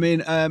 really. I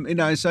mean,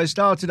 so I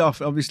started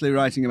off obviously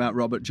writing about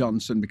Robert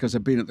Johnson because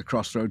I'd been at the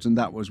crossroads and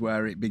that was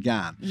where it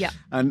began. Yeah.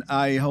 And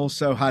I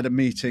also had a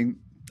meeting.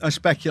 I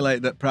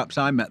speculate that perhaps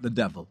I met the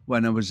devil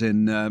when I was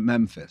in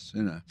Memphis,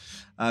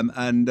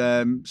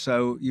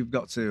 So you've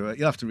got to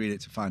you'll have to read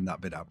it to find that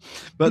bit out.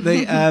 But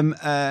the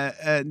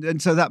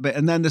and so that bit,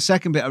 and then the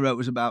second bit I wrote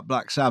was about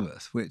Black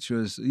Sabbath, which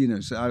was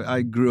so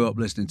I grew up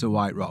listening to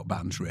white rock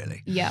bands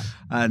really,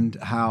 and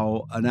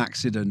how an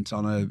accident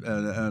on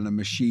a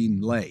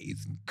machine lathe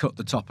cut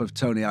the top of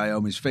Tony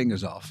Iommi's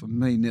fingers off. I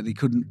mean, he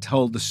couldn't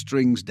hold the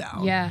strings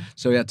down,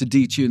 so he had to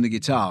detune the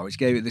guitar, which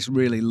gave it this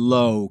really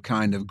low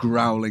kind of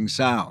growling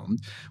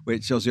sound,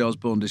 which Ozzy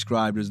Osbourne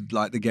described as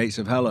like the gates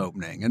of hell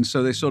opening. And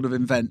so they sort of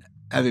invent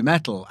heavy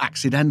metal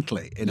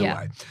accidentally in a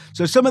way.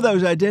 So some of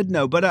those I did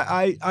know, but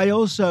I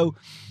also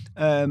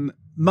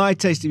my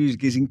taste in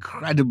music is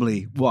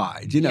incredibly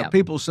wide.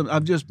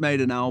 I've just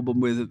made an album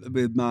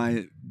with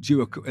my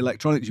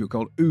electronic duo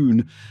called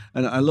Oon,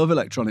 and I love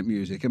electronic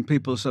music, and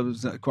people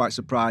are quite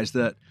surprised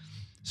that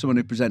someone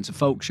who presents a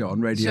folk show on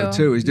Radio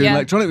 2 is doing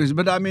electronic music.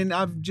 But I mean,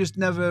 I've just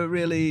never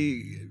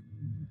really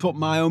put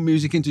my own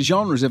music into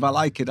genres. If I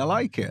like it, I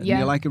like it. And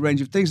I like a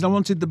range of things. And I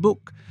wanted the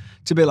book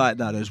to be like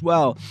that as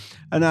well.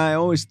 And I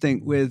always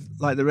think with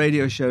like the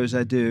radio shows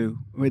I do,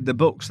 with the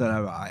books that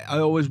I write, I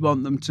always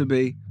want them to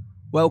be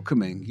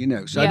welcoming,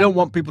 So I don't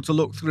want people to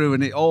look through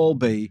and it all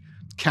be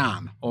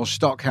Can or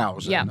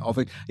Stockhausen or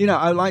things.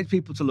 I like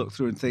people to look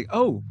through and think,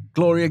 oh,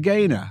 Gloria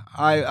Gaynor,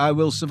 I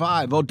Will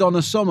Survive, or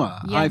Donna Summer,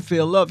 I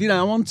Feel Love.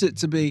 I want it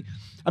to be.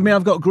 I mean,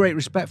 I've got great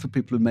respect for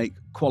people who make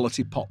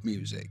quality pop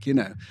music,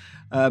 and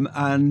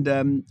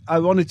I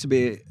want it to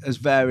be as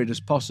varied as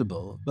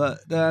possible. But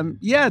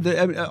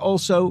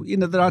also,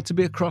 there had to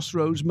be a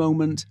crossroads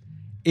moment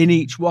in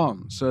each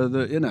one, so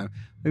that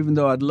even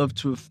though I'd love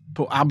to have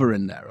put ABBA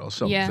in there or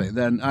something,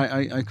 then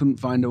I couldn't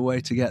find a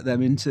way to get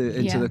them into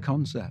the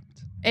concept.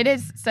 It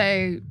is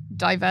so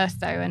diverse,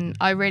 though, and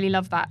I really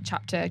love that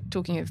chapter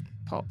talking of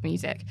pop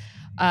music.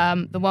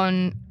 The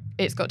one,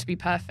 It's Got to Be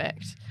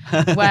Perfect,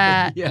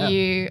 where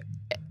you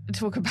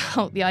talk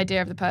about the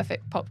idea of the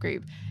perfect pop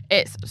group.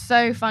 It's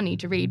so funny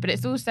to read, but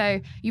it's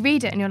also, you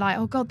read it and you're like,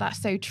 oh God,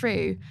 that's so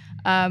true.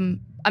 I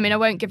mean, I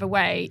won't give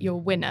away your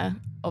winner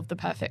of the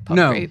perfect pop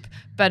group,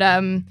 but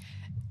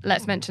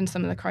let's mention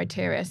some of the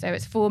criteria. So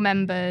it's 4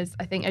 members,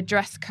 I think a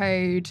dress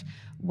code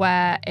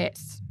where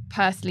it's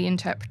personally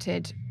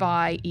interpreted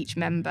by each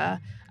member,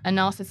 a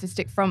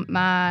narcissistic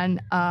frontman,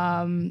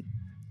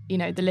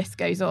 the list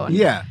goes on.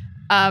 Yeah.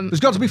 There's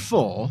got to be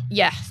 4.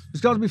 Yes.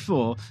 There's got to be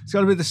 4. It's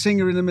got to be the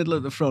singer in the middle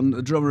at the front,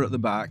 the drummer at the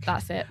back.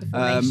 That's it, the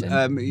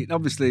formation.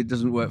 Obviously, it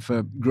doesn't work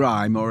for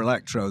grime or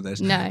electro,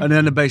 this. No. And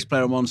then a bass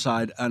player on one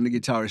side and a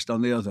guitarist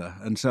on the other.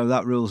 And so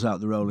that rules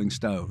out the Rolling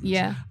Stones.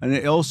 Yeah. And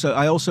I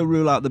also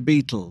rule out the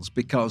Beatles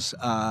because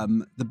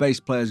the bass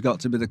player's got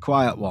to be the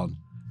quiet one,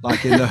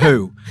 like in The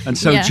Who. And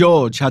so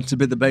George had to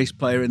be the bass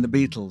player in the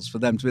Beatles for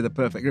them to be the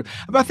perfect group.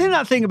 But I think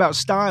that thing about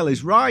style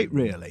is right,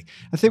 really.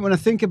 I think when I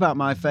think about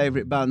my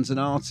favourite bands and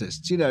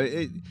artists,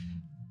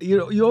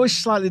 you always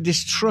slightly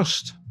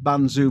distrust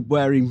bands who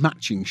wearing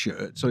matching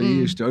shirts, or you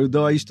used to,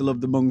 although I used to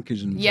love the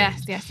Monkees and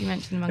Yes, things. you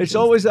mentioned the Monkees. It's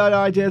always that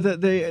idea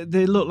that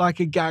they look like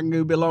a gang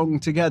who belong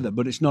together,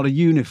 but it's not a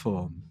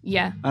uniform.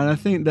 Yeah. And I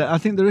think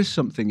there is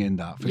something in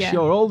that, for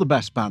sure. All the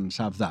best bands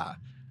have that.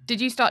 Did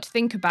you start to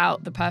think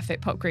about the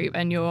perfect pop group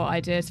and your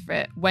ideas for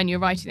it when you're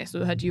writing this,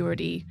 or had you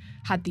already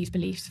had these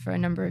beliefs for a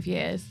number of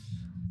years?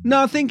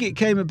 No, I think it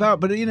came about,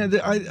 but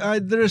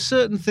there are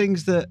certain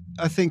things that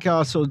I think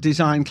are sort of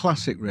design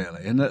classic,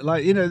 really, and that,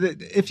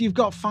 if you've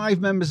got 5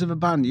 members of a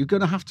band, you're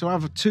going to have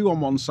 2 on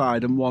one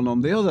side and 1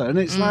 on the other, and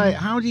it's like,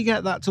 how do you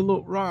get that to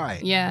look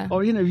right? Yeah.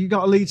 Or you've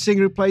got a lead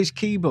singer who plays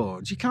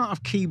keyboards. You can't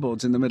have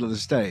keyboards in the middle of the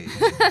stage.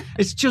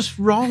 It's just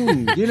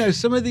wrong.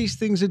 Some of these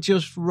things are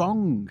just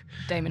wrong.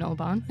 Damon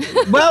Albarn.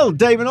 Well,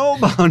 Damon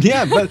Albarn,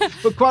 yeah, but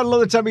quite a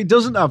lot of the time he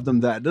doesn't have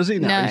them there, does he?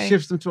 Now No. He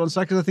shifts them to one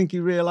side because I think he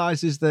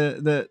realises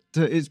that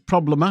it's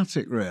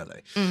problematic,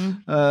 really.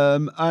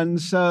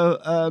 And so,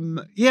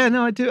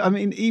 I do. I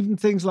mean, even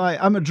things like,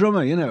 I'm a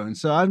drummer, and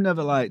so I've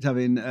never liked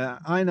having,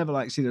 I never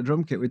liked seeing a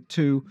drum kit with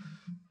 2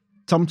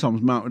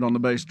 tom-toms mounted on the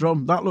bass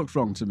drum. That looks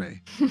wrong to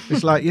me.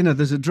 It's like,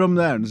 there's a drum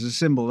there and there's a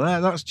cymbal there.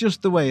 That's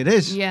just the way it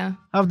is. Yeah.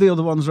 Have the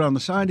other ones around the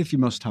side if you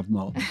must have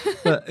more.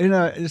 But,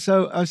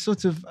 so I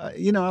sort of, I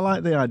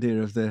like the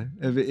idea of there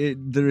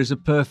is a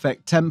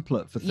perfect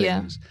template for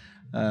things.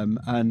 Yeah.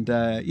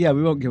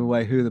 We won't give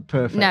away who the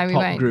perfect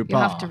pop group You'll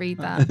are. have to read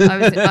that.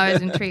 I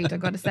was intrigued, I've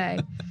got to say.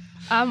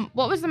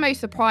 What was the most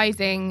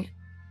surprising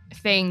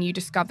thing you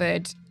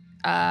discovered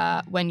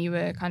when you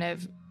were kind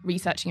of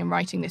researching and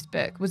writing this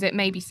book? Was it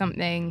maybe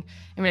something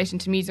in relation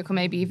to music, or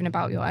maybe even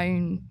about your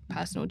own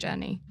personal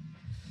journey?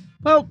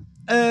 Well,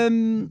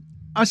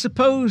 I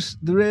suppose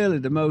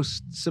the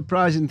most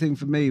surprising thing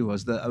for me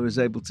was that I was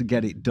able to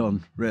get it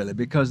done, really,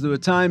 because there were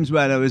times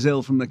when I was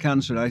ill from the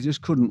cancer and I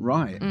just couldn't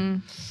write.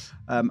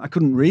 I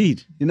couldn't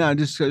read,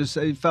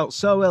 it felt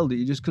so ill that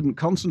you just couldn't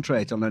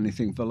concentrate on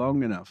anything for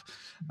long enough.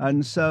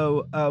 And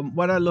so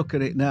when I look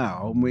at it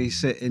now, and we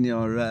sit in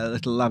your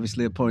little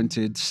lavishly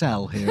appointed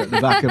cell here at the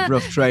back of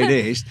Rough Trade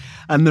East,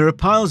 and there are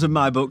piles of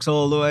my books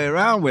all the way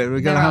around where we're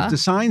going to have to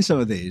sign some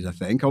of these, I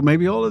think, or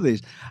maybe all of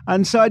these.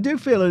 And so I do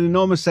feel an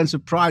enormous sense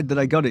of pride that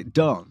I got it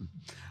done.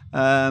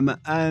 But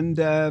I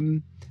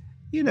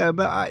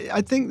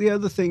think the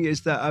other thing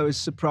is that I was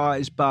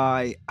surprised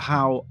by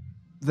how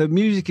the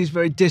music is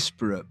very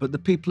disparate, but the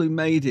people who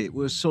made it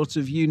were sort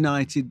of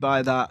united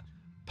by that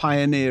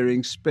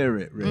pioneering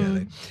spirit,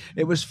 really.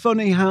 It was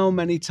funny how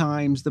many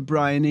times the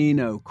Brian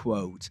Eno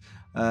quote,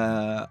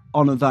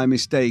 "Honour thy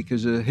mistake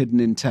as a hidden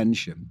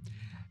intention."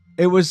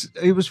 It was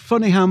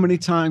funny how many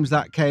times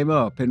that came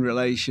up in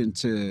relation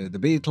to the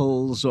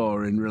Beatles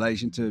or in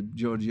relation to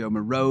Giorgio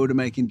Moroder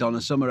making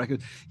Donna Summer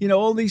records.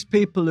 All these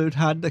people who'd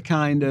had the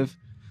kind of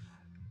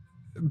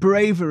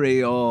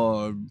bravery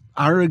or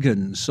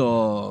arrogance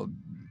or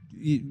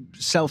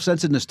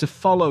self-centeredness to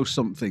follow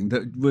something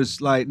that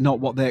was like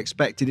not what they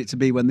expected it to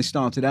be when they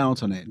started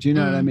out on it. Do you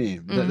know what I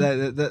mean?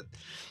 That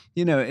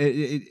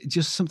it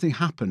just something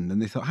happened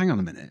and they thought, hang on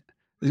a minute.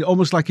 It's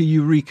almost like a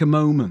eureka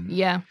moment.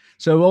 Yeah.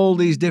 So all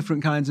these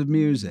different kinds of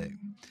music,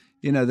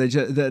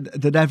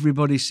 that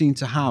everybody seemed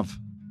to have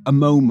a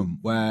moment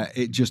where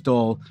it just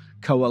all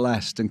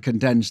coalesced and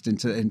condensed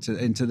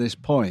into this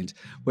point,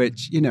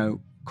 which,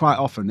 quite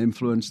often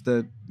influenced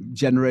the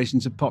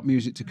generations of pop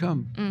music to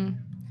come.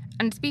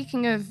 And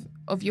speaking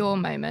of your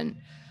moment,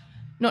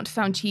 not to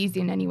sound cheesy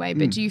in any way,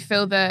 but do you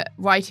feel that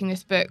writing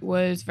this book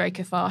was very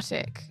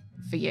cathartic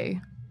for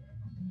you?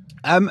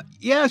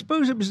 Yeah, I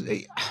suppose it was.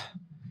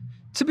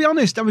 To be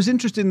honest, I was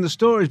interested in the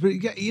stories, but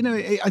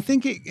I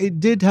think it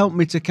did help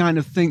me to kind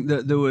of think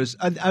that there was.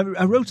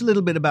 I wrote a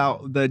little bit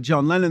about the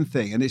John Lennon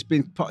thing, and it's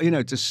been,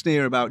 to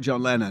sneer about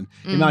John Lennon.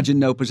 Imagine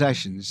no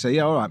possessions. Say,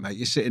 yeah, all right, mate,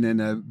 you're sitting in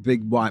a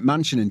big white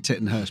mansion in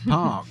Tittenhurst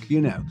Park,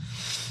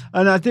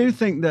 And I do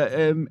think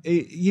that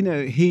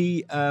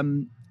he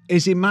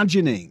is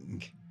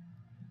imagining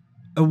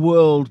a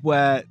world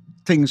where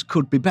things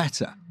could be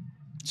better.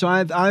 So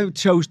I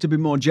chose to be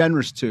more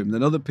generous to him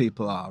than other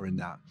people are in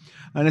that.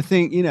 And I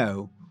think,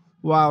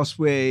 whilst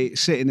we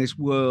sit in this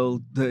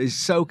world that is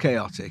so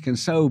chaotic and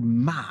so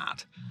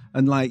mad,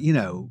 and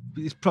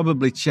it's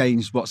probably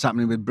changed what's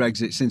happening with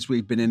Brexit since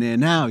we've been in here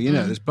now.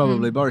 There's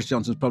probably Boris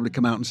Johnson's probably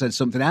come out and said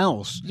something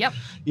else. Yep.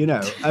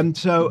 And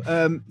so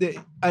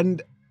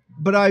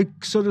but I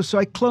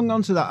I clung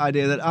on to that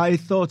idea that I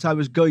thought I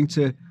was going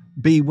to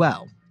be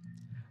well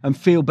and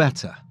feel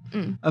better.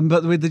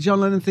 But with the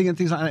John Lennon thing and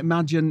things like that,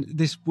 imagine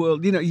this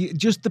world,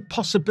 just the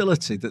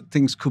possibility that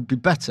things could be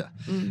better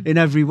in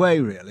every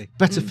way, really.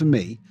 Better for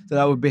me, that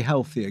I would be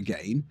healthy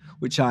again,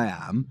 which I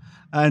am.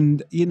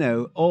 And,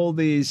 all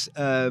these,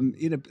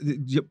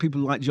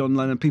 people like John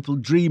Lennon, people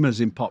dreamers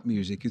in pop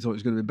music who thought it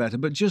was going to be better,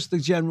 but just the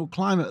general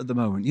climate at the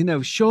moment,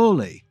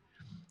 surely.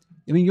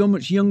 I mean, you're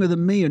much younger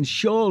than me, and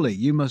surely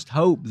you must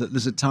hope that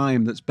there's a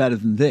time that's better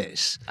than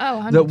this.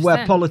 Oh, 100%. That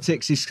where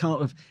politics is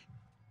kind of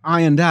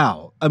ironed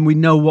out and we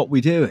know what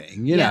we're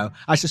doing.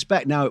 I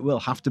suspect now it will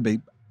have to be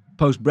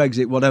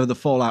post-Brexit, whatever the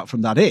fallout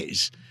from that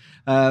is.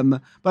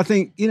 But I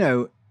think,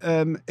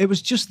 it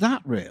was just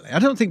that, really. I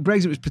don't think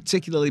Brexit was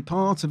particularly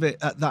part of it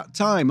at that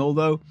time,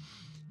 although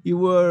you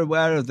were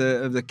aware of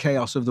the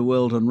chaos of the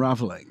world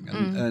unravelling.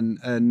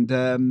 And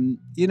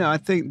I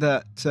think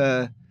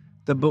that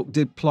the book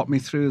did plot me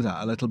through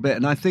that a little bit.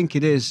 And I think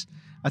it is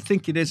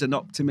an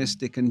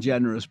optimistic and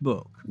generous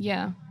book.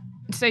 Yeah.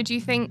 So do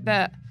you think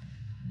that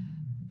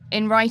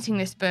in writing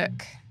this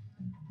book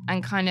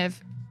and kind of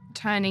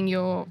turning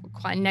your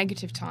quite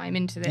negative time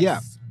into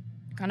this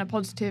kind of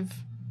positive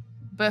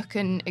book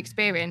and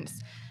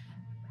experience,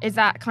 is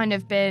that kind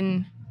of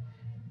been,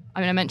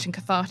 I mentioned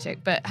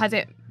cathartic, but has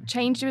it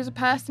changed you as a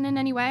person in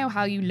any way, or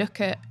how you look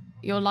at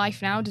your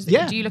life now? Do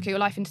you look at your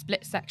life in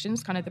split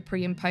sections, kind of the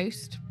pre and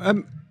post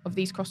of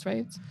these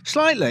crossroads?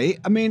 Slightly.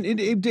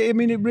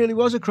 It really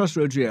was a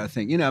crossroads year, I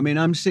think.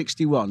 I'm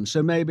 61,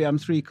 so maybe I'm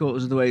 3/4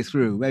 of the way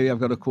through. Maybe I've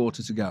got a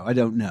quarter to go. I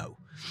don't know.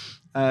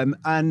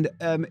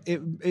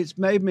 It's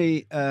made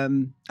me. I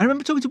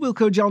remember talking to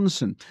Wilko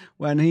Johnson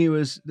when he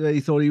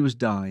thought he was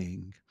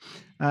dying,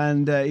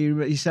 and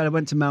he said, I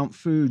went to Mount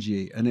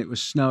Fuji and it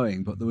was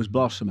snowing, but there was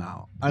blossom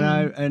out,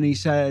 and he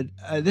said,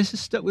 this has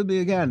stuck with me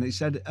again. He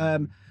said, I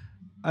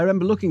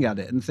remember looking at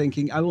it and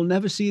thinking, I will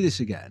never see this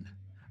again.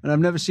 And I've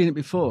never seen it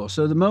before.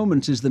 So the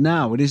moment is the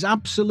now. It is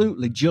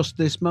absolutely just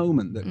this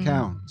moment that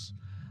counts.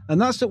 And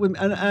that's what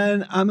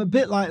and I'm a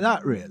bit like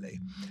that, really.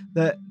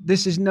 That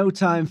this is no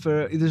time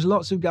for. There's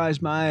lots of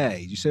guys my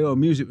age. You say, "Oh,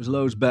 music was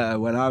loads better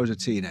when I was a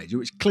teenager,"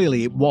 which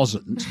clearly it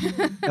wasn't.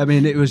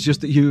 It was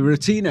just that you were a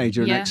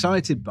teenager and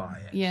excited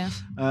by it. Yeah.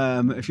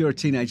 If you're a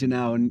teenager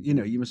now, and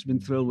you must have been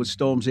thrilled with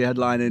Stormzy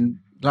headlining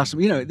last.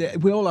 We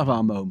all have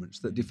our moments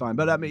that define.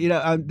 But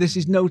this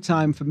is no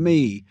time for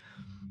me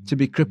to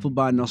be crippled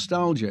by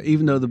nostalgia,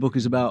 even though the book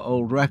is about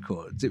old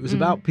records. It was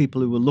about people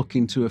who were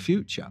looking to a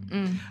future.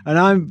 And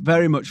I'm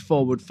very much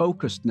forward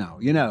focused now.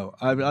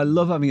 I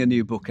love having a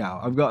new book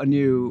out. I've got a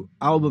new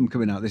album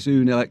coming out, this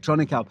Oon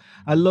electronic album.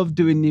 I love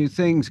doing new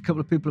things. A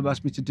couple of people have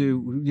asked me to do,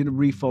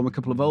 reform a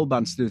couple of old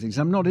bands to do things.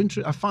 I'm not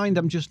interested. I find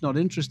I'm just not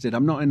interested.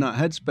 I'm not in that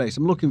headspace.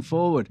 I'm looking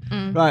forward.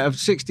 Right, I've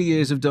 60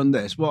 years have done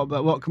this.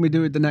 What can we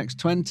do with the next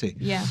 20?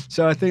 Yeah.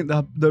 So I think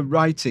the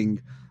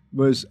writing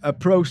was a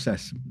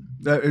process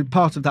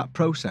part of that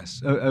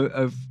process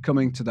of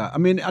coming to that. I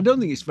mean, I don't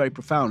think it's very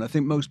profound. I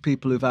think most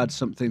people who've had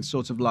something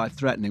sort of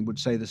life-threatening would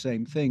say the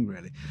same thing,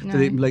 really. No.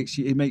 That it makes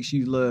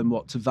you learn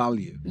what to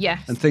value.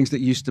 Yes. And things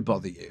that used to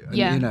bother you. And,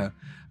 Yeah. you know,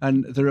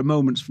 and there are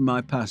moments from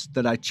my past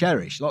that I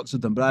cherish, lots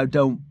of them, but I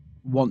don't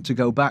want to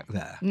go back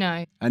there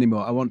No.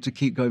 anymore. I want to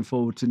keep going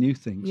forward to new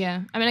things.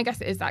 Yeah. I mean, I guess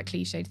it is that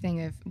cliched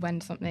thing of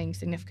when something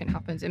significant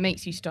happens, it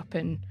makes you stop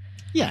and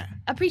Yeah.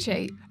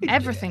 appreciate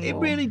everything It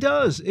more. really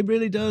does. It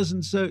really does.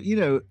 And so, you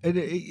know,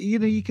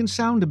 you can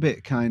sound a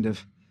bit kind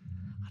of,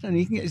 I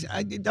don't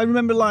know. I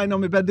remember lying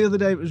on my bed the other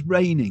day. It was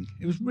raining.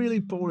 It was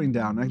really pouring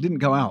down. I didn't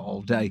go out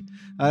all day.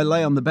 I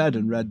lay on the bed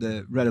and read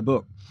a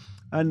book,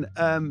 and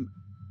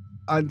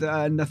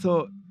I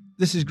thought,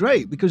 this is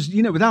great because,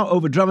 you know, without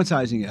over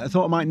dramatizing it, I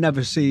thought I might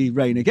never see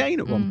rain again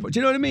at one point. Do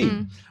you know what I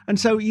mean? And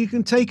so you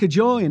can take a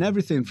joy in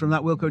everything from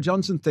that Wilko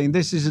Johnson thing.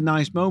 This is a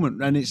nice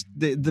moment, and it's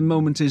the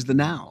moment is the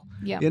now.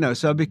 Yeah. You know,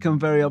 so I've become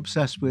very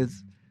obsessed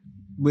with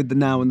the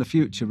now and the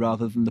future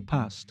rather than the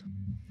past.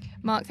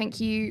 Mark, thank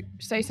you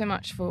so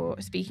much for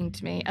speaking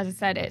to me. As I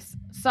said, it's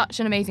such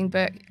an amazing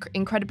book,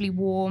 incredibly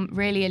warm,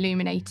 really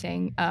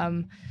illuminating.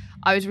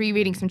 I was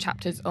rereading some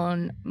chapters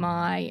on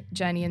my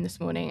journey in this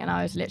morning, and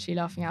I was literally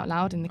laughing out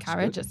loud in the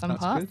carriage at some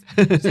parts,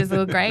 which is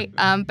all great.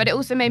 But it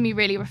also made me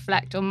really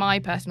reflect on my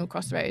personal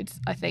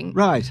crossroads, I think.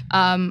 Right.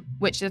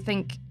 Which I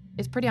think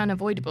is pretty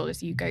unavoidable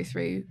as you go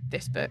through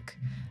this book.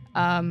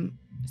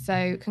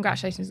 So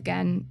congratulations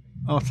again.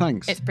 Oh,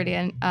 thanks. It's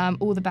brilliant.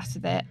 All the best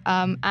with it.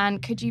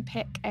 And could you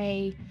pick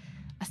a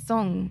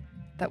song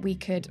that we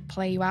could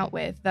play you out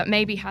with that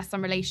maybe has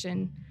some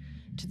relation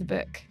to the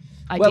book,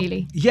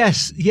 ideally? Well,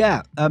 yes,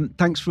 yeah.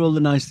 Thanks for all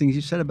the nice things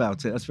you said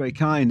about it. That's very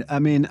kind. I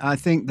mean, I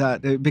think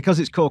that because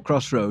it's called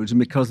Crossroads and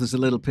because there's a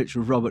little picture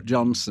of Robert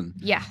Johnson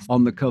Yes.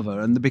 on the cover,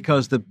 and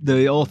because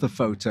the author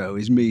photo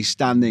is me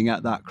standing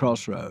at that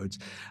crossroads,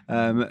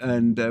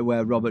 and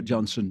where Robert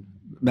Johnson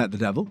met the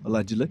devil,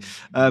 allegedly.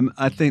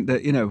 I think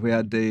that, you know, we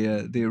had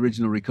the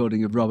original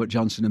recording of Robert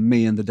Johnson and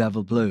Me and the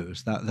Devil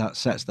Blues. That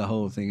sets the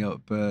whole thing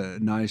up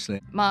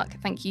nicely. Mark,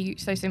 thank you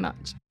so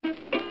much.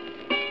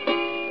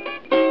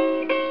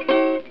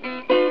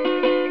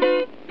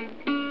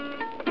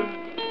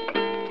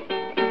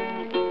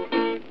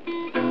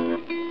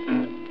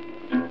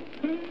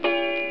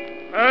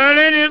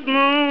 Early this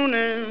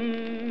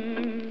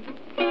morning,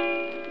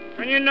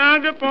 when you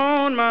knocked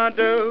upon my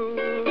door,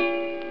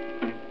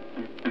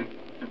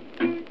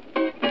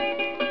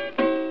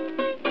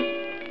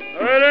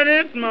 early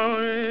this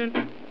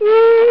morning,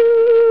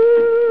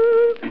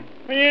 ooh,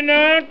 when you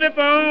knocked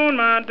upon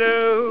my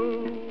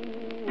door,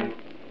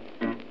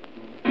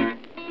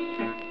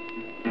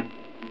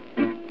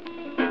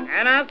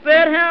 and I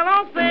said,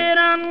 hello,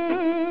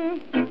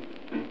 Satan,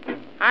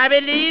 I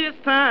believe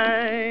it's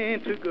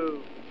time to go.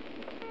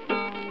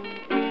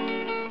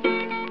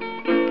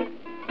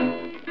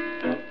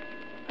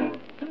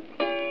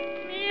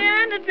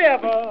 The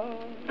devil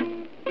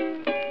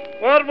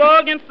was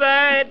walking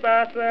side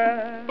by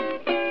side.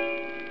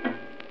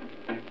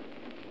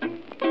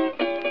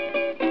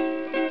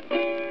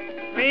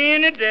 Me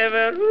and the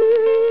devil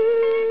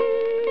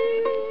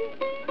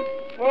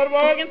was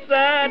walking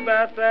side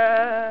by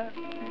side.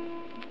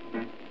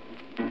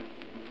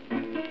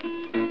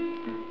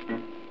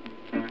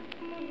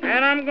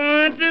 And I'm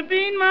going to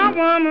beat my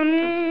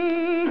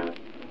woman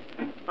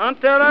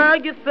until I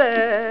get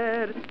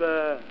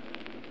satisfied.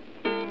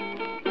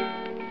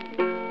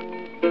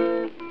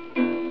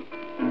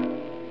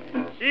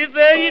 She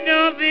said you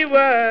don't see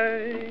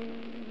why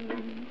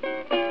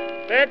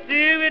that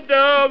you would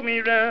dog me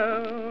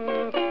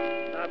round.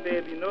 Now,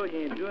 babe, you know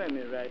you ain't doing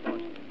me right,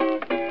 don't you?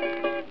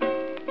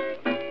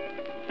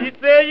 She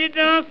said you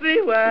don't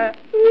see why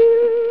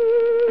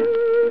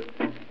ooh,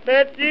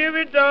 that you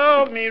would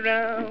dog me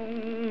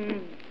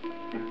round.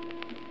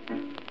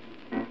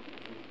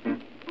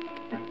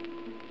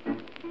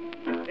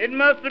 It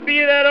must be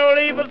that old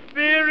evil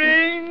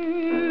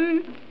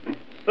spirit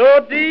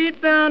so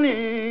deep down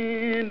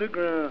in the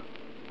ground.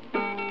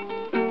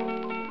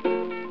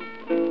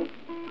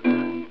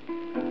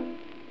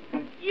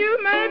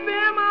 You may be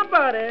my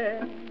buddy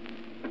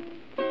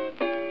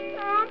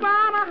on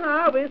the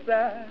highway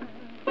side.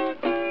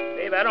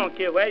 Baby, I don't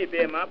care where you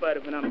be my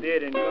buddy when I'm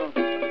dead and gone.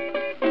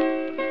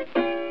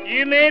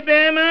 You may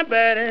be my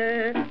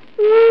buddy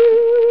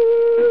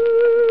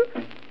ooh,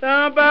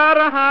 down by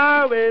the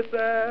highway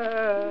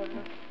side.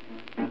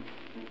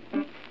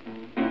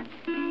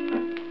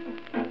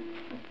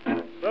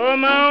 So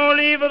my old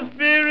evil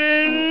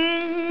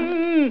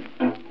spirit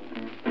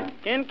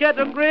can catch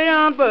a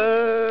greyhound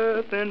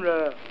bus and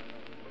ride.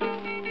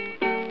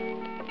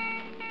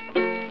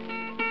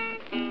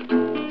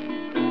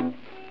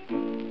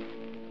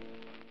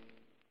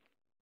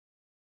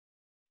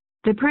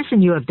 The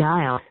person you have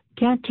dialed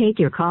can't take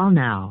your call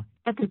now.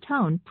 At the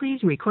tone,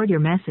 please record your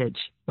message.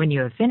 When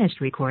you have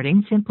finished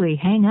recording, simply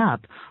hang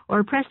up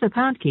or press the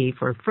pound key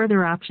for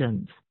further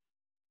options.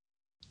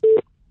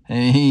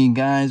 Hey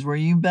guys, where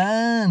you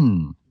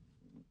been?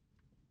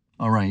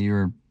 All right, you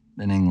were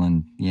in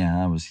England.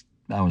 Yeah, I was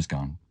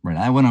gone. Right.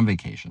 I went on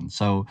vacation.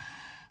 So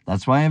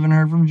that's why I haven't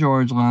heard from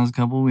George the last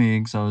couple of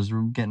weeks. I was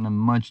getting a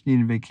much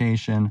needed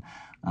vacation,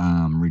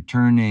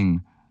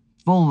 returning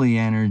fully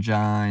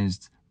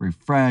energized,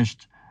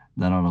 refreshed.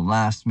 That ought to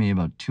last me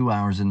about 2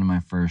 hours into my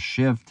first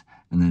shift,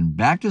 and then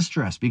back to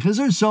stress because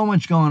there's so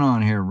much going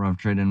on here at Rough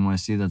Trade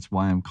NYC. That's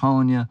why I'm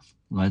calling you.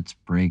 Let's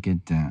break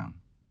it down.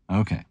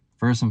 Okay,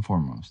 first and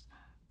foremost,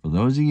 for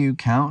those of you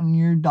counting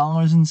your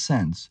dollars and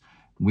cents,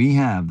 we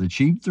have the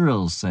Cheap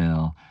Thrills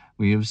sale.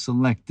 We have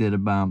selected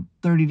about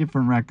 30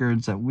 different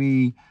records that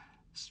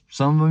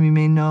some of them you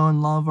may know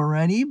and love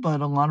already,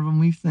 but a lot of them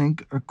we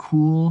think are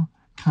cool,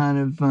 kind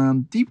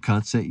of deep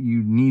cuts that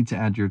you need to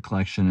add to your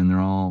collection, and they're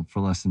all for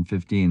less than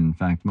 $15. In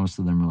fact, most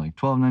of them are like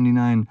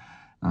 $12.99,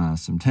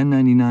 some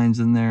 $10.99s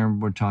in there.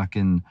 We're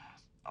talking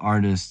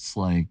artists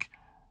like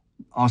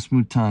Os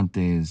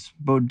Mutantes,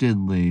 Bo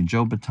Diddley,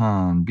 Joe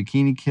Baton,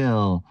 Bikini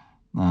Kill,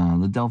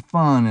 the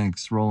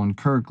Delphonics, Roland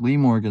Kirk, Lee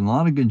Morgan, a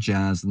lot of good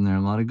jazz in there,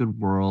 a lot of good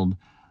world.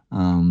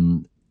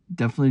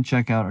 Definitely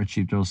check out our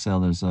Cheap Thrills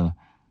sale. There's the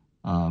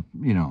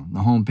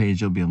homepage,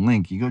 there'll be a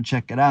link. You go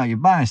check it out, you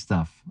buy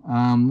stuff.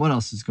 What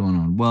else is going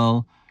on?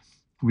 Well,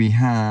 we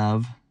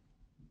have,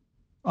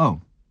 the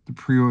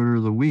pre-order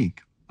of the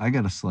week. I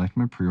got to select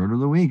my pre-order of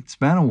the week. It's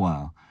been a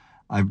while.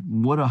 I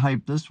would have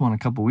hyped this one a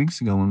couple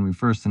weeks ago when we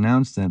first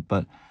announced it,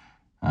 but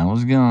I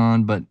was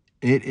gone. But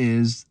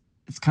it's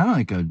kind of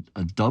like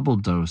a double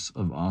dose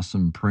of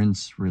awesome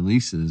Prince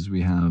releases.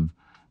 We have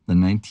the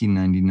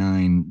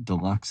 1999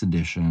 Deluxe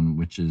Edition,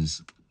 which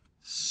is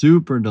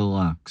super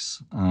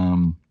deluxe.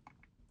 The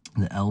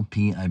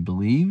LP, I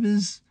believe,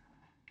 is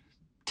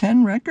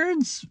 10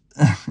 records,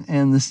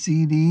 and the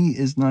CD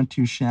is not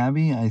too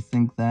shabby. I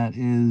think that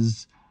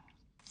is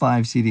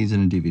 5 CDs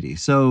and a DVD.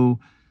 So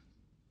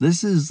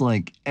this is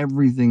like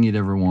everything you'd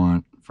ever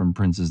want from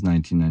Prince's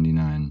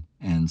 1999,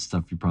 and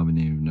stuff you probably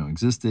didn't even know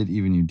existed.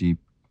 Even you deep,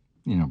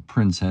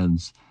 Prince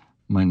heads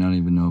might not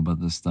even know about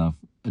this stuff.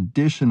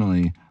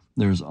 Additionally,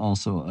 there's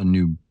also a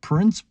new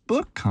Prince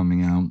book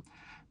coming out,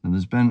 and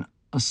there's been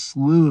a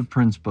slew of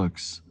Prince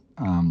books,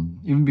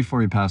 even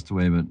before he passed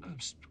away, but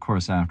of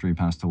course after he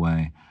passed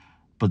away.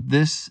 But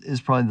this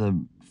is probably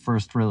the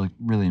first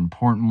really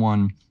important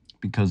one,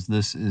 because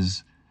this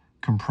is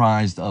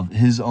comprised of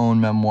his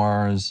own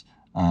memoirs,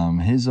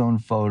 his own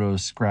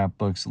photos,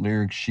 scrapbooks,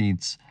 lyric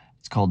sheets.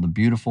 It's called The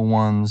Beautiful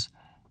Ones.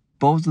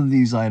 Both of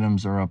these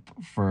items are up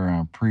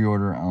for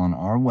pre-order on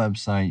our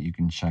website. You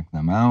can check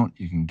them out.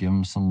 You can give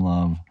them some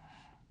love.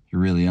 You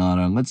really ought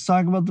to. Let's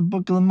talk about the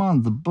book of the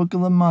month. The book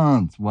of the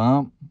month.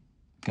 Well, you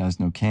guys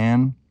know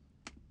Can?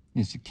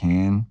 Yes, you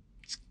can.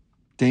 It's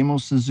Damo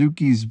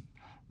Suzuki's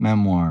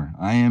memoir.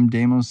 I Am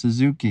Damo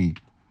Suzuki.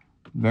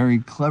 Very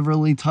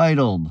cleverly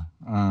titled.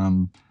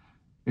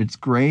 It's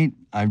great.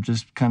 I've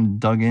just kind of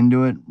dug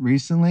into it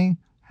recently.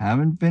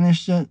 Haven't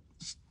finished it.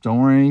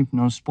 Don't worry,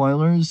 no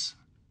spoilers.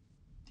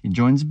 He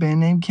joins a band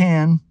named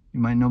Can. You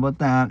might know about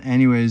that.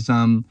 Anyways,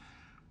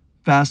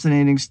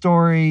 fascinating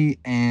story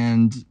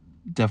and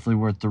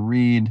definitely worth the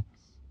read.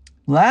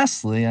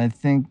 Lastly, I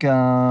think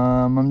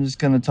I'm just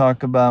going to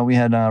talk about, we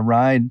had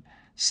Ride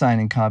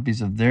signing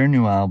copies of their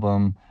new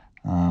album.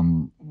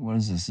 What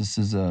is this? This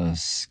is A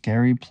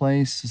Scary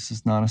Place. This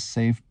is Not a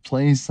Safe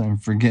Place. I'm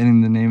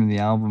forgetting the name of the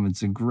album.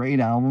 It's a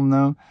great album,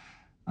 though.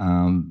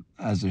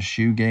 As a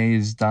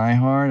shoegaze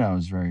diehard, I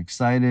was very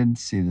excited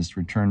to see this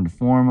return to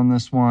form on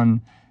this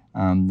one.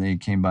 They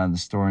came by the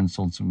store and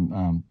sold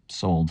some,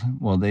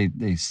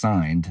 they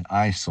signed.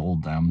 I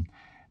sold them.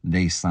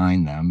 They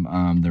signed them,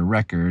 their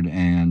record,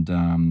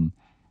 and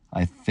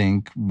I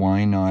think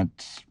why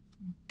not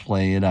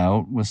play it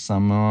out with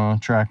some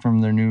track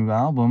from their new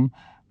album.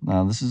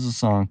 This is a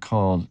song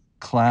called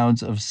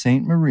Clouds of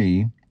St.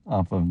 Marie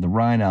off of the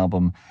Ride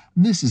album.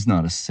 This is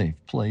Not a Safe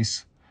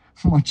Place.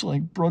 Much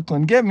like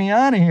Brooklyn. Get me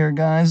out of here,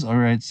 guys. All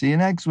right, see you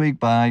next week.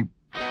 Bye.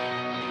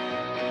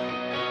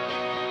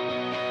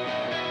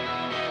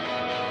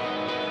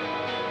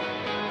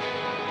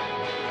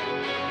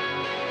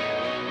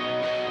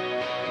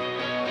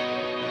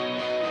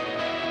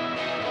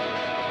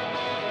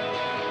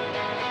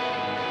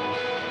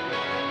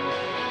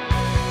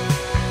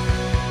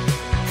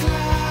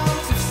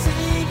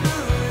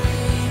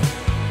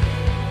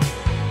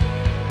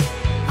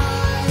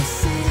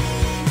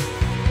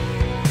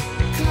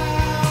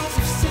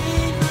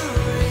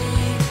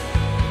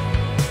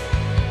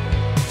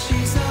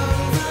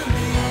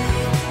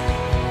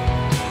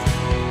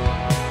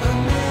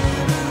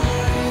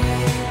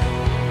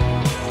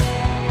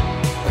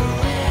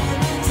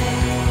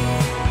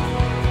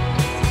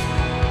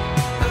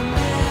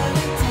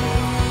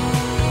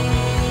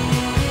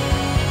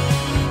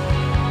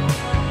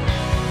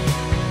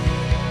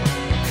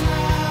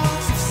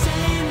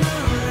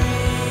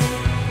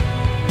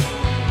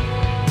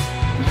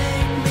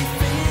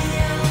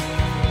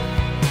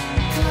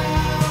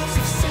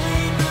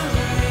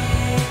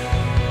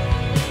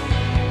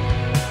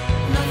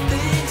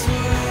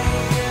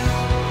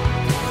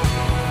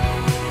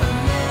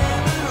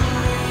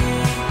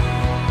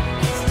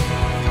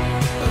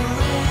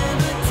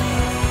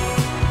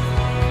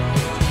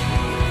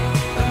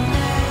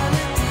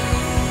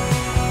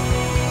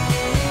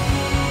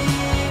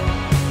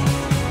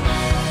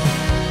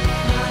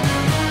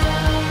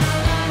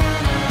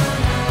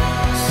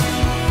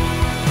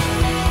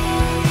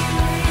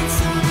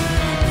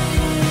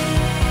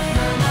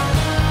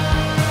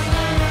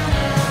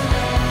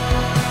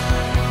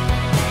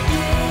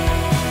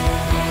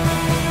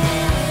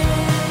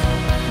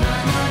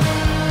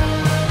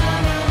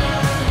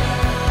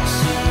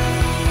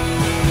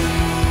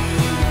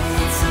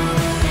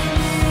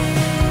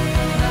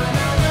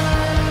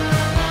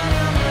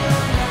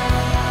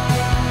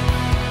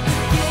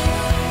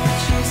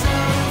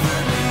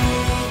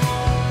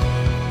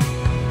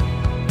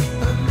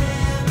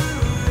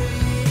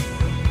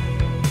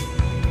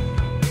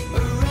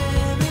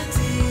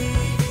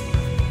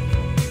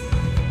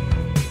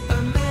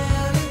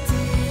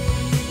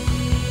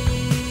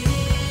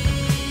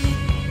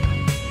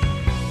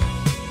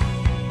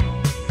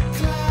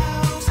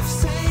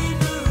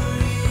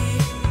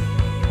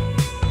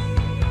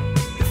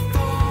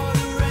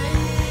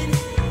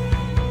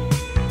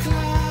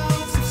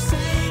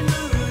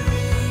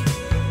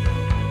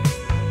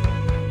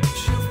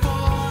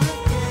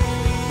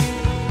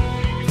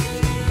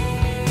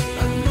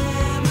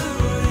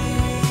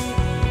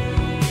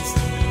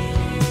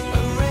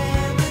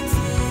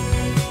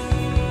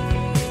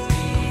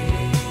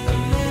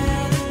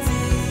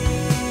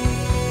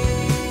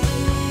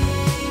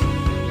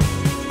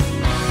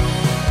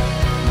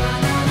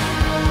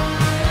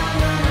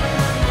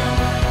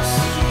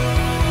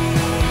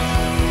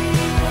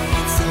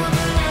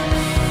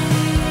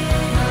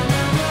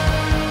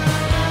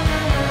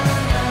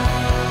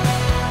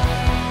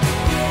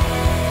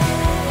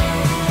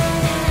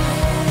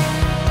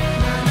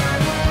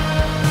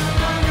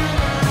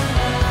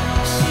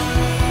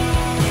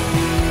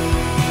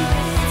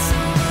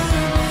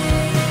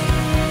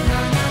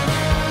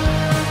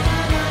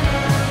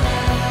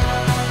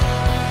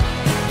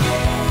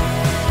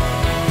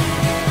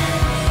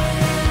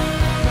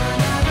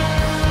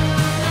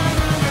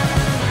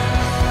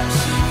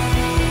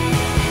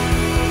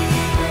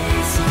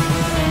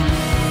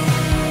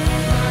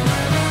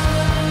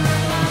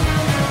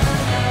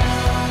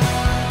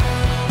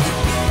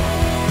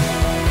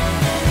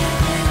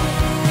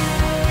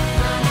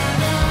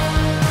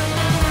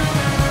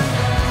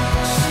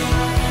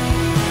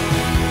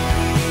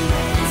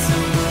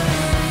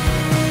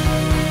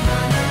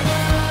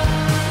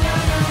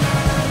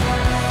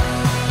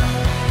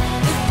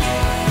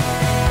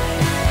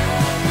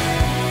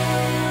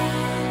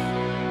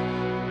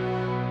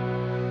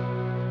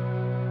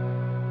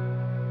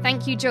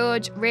 you,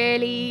 George.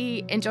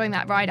 Really enjoying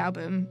that Ride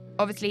album.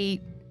 Obviously,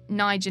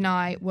 Nige and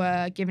I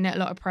were giving it a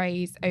lot of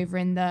praise over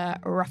in the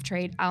Rough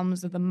Trade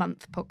Albums of the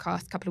Month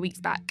podcast a couple of weeks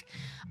back.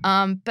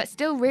 But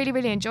still really,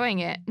 really enjoying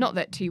it. Not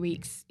that 2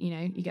 weeks,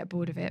 you get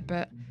bored of it,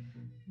 but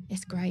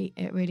it's great.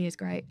 It really is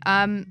great.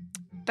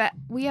 But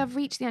we have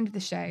reached the end of the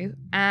show,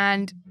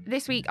 and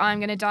this week I'm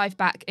going to dive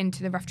back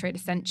into the Rough Trade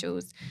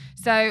Essentials.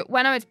 So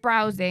when I was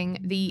browsing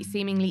the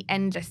seemingly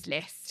endless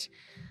list,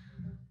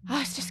 I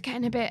was just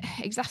getting a bit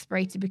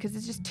exasperated because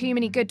there's just too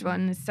many good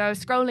ones. So I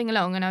was scrolling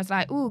along and I was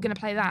like, ooh, going to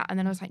play that. And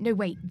then I was like, no,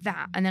 wait,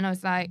 that. And then I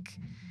was like,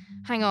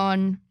 hang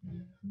on.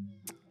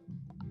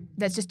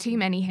 There's just too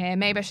many here.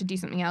 Maybe I should do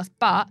something else.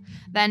 But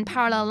then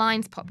Parallel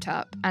Lines popped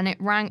up and it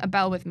rang a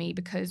bell with me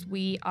because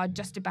we are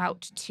just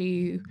about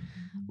to,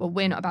 well,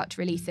 we're not about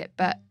to release it,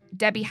 but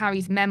Debbie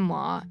Harry's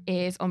memoir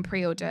is on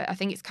pre-order. I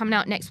think it's coming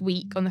out next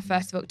week on the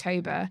 1st of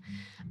October.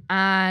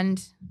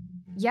 And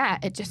yeah,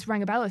 it just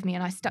rang a bell with me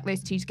and I stuck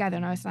those two together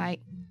and I was like,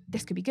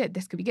 this could be good,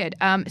 this could be good.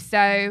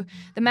 So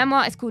the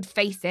memoir is called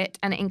Face It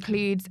and it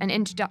includes an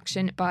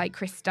introduction by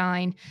Chris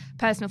Stein,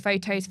 personal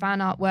photos, fan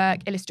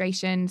artwork,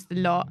 illustrations, the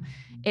lot.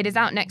 It is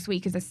out next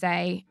week, as I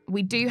say.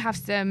 We do have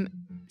some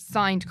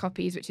signed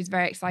copies, which is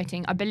very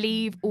exciting. I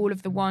believe all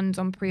of the ones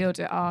on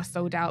pre-order are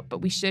sold out, but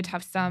we should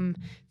have some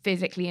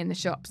physically in the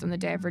shops on the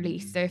day of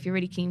release. So if you're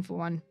really keen for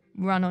one,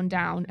 run on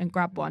down and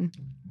grab one.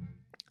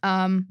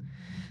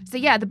 So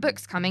yeah, the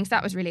book's coming, so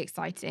that was really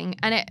exciting.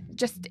 And it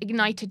just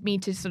ignited me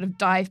to sort of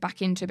dive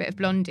back into a bit of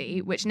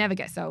Blondie, which never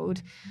gets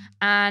old.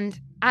 And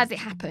as it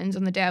happened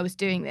on the day I was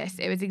doing this,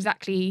 it was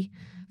exactly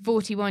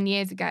 41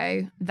 years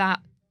ago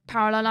that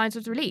Parallel Lines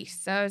was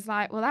released. So I was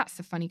like, well, that's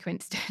a funny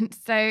coincidence.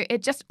 So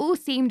it just all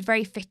seemed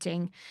very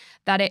fitting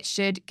that it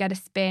should get a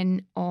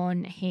spin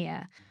on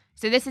here.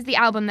 So this is the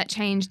album that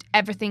changed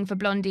everything for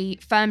Blondie,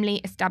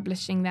 firmly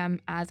establishing them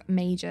as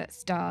major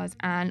stars.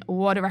 And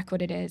what a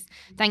record it is.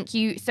 Thank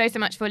you so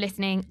much for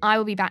listening. I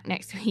will be back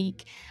next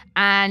week.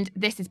 And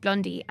this is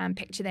Blondie and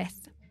Picture This.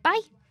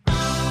 Bye.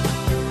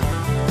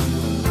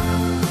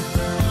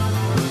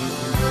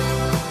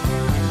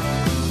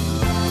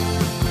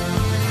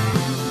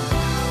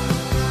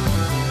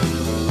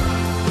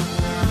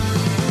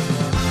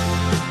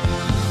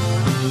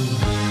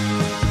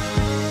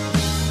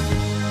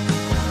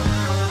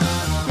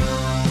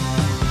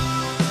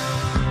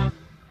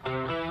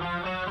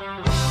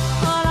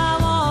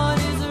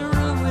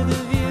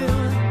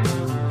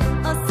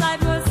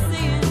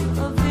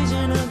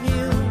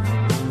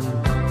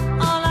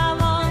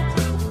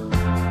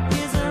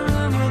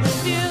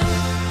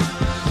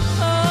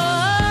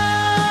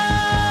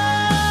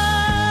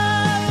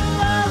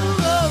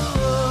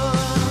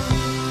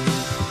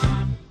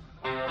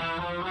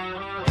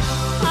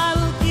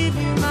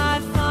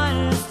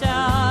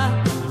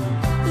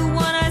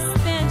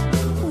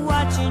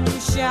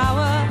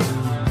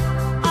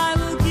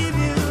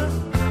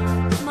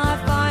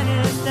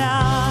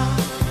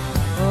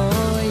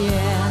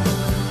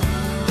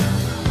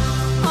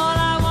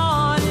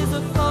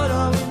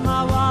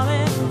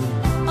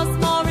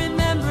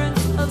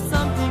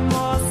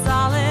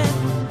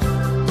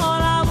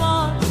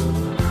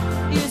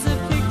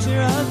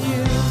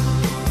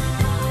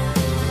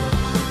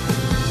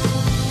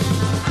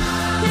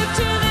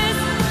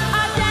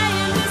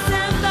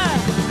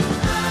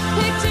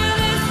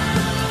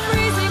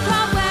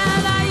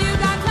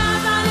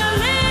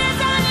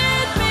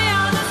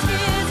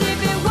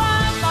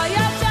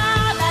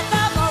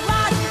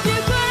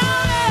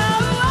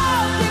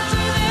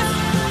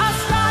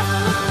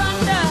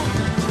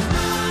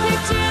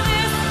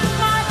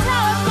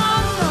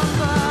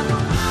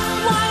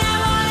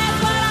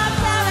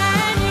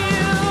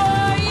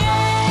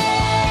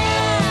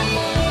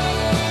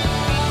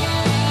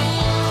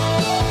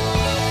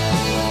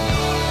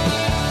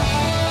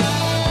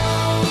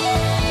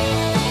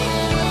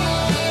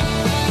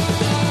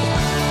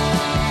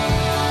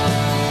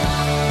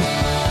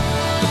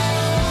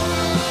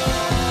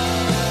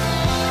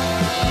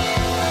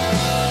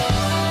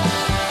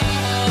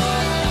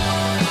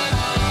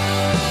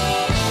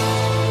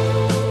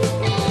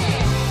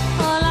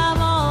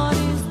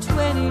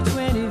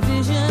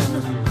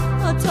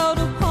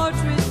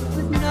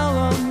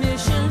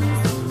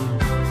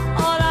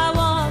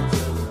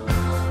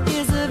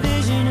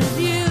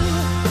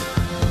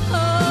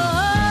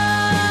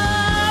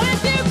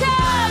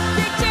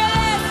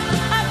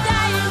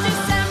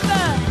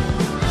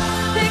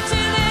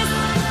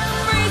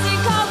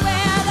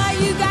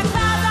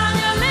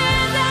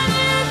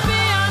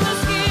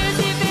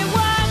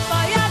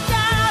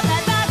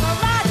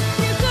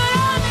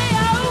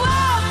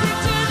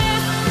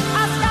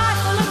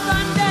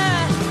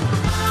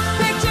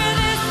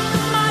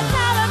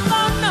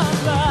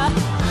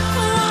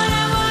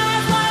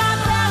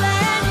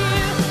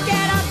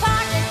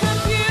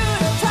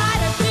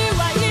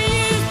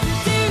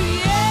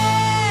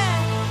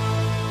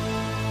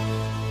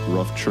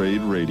 Rough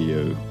Trade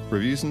Radio.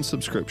 Reviews and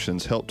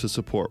subscriptions help to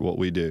support what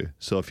we do,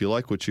 so if you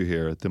like what you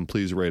hear, then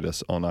please rate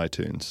us on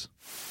iTunes.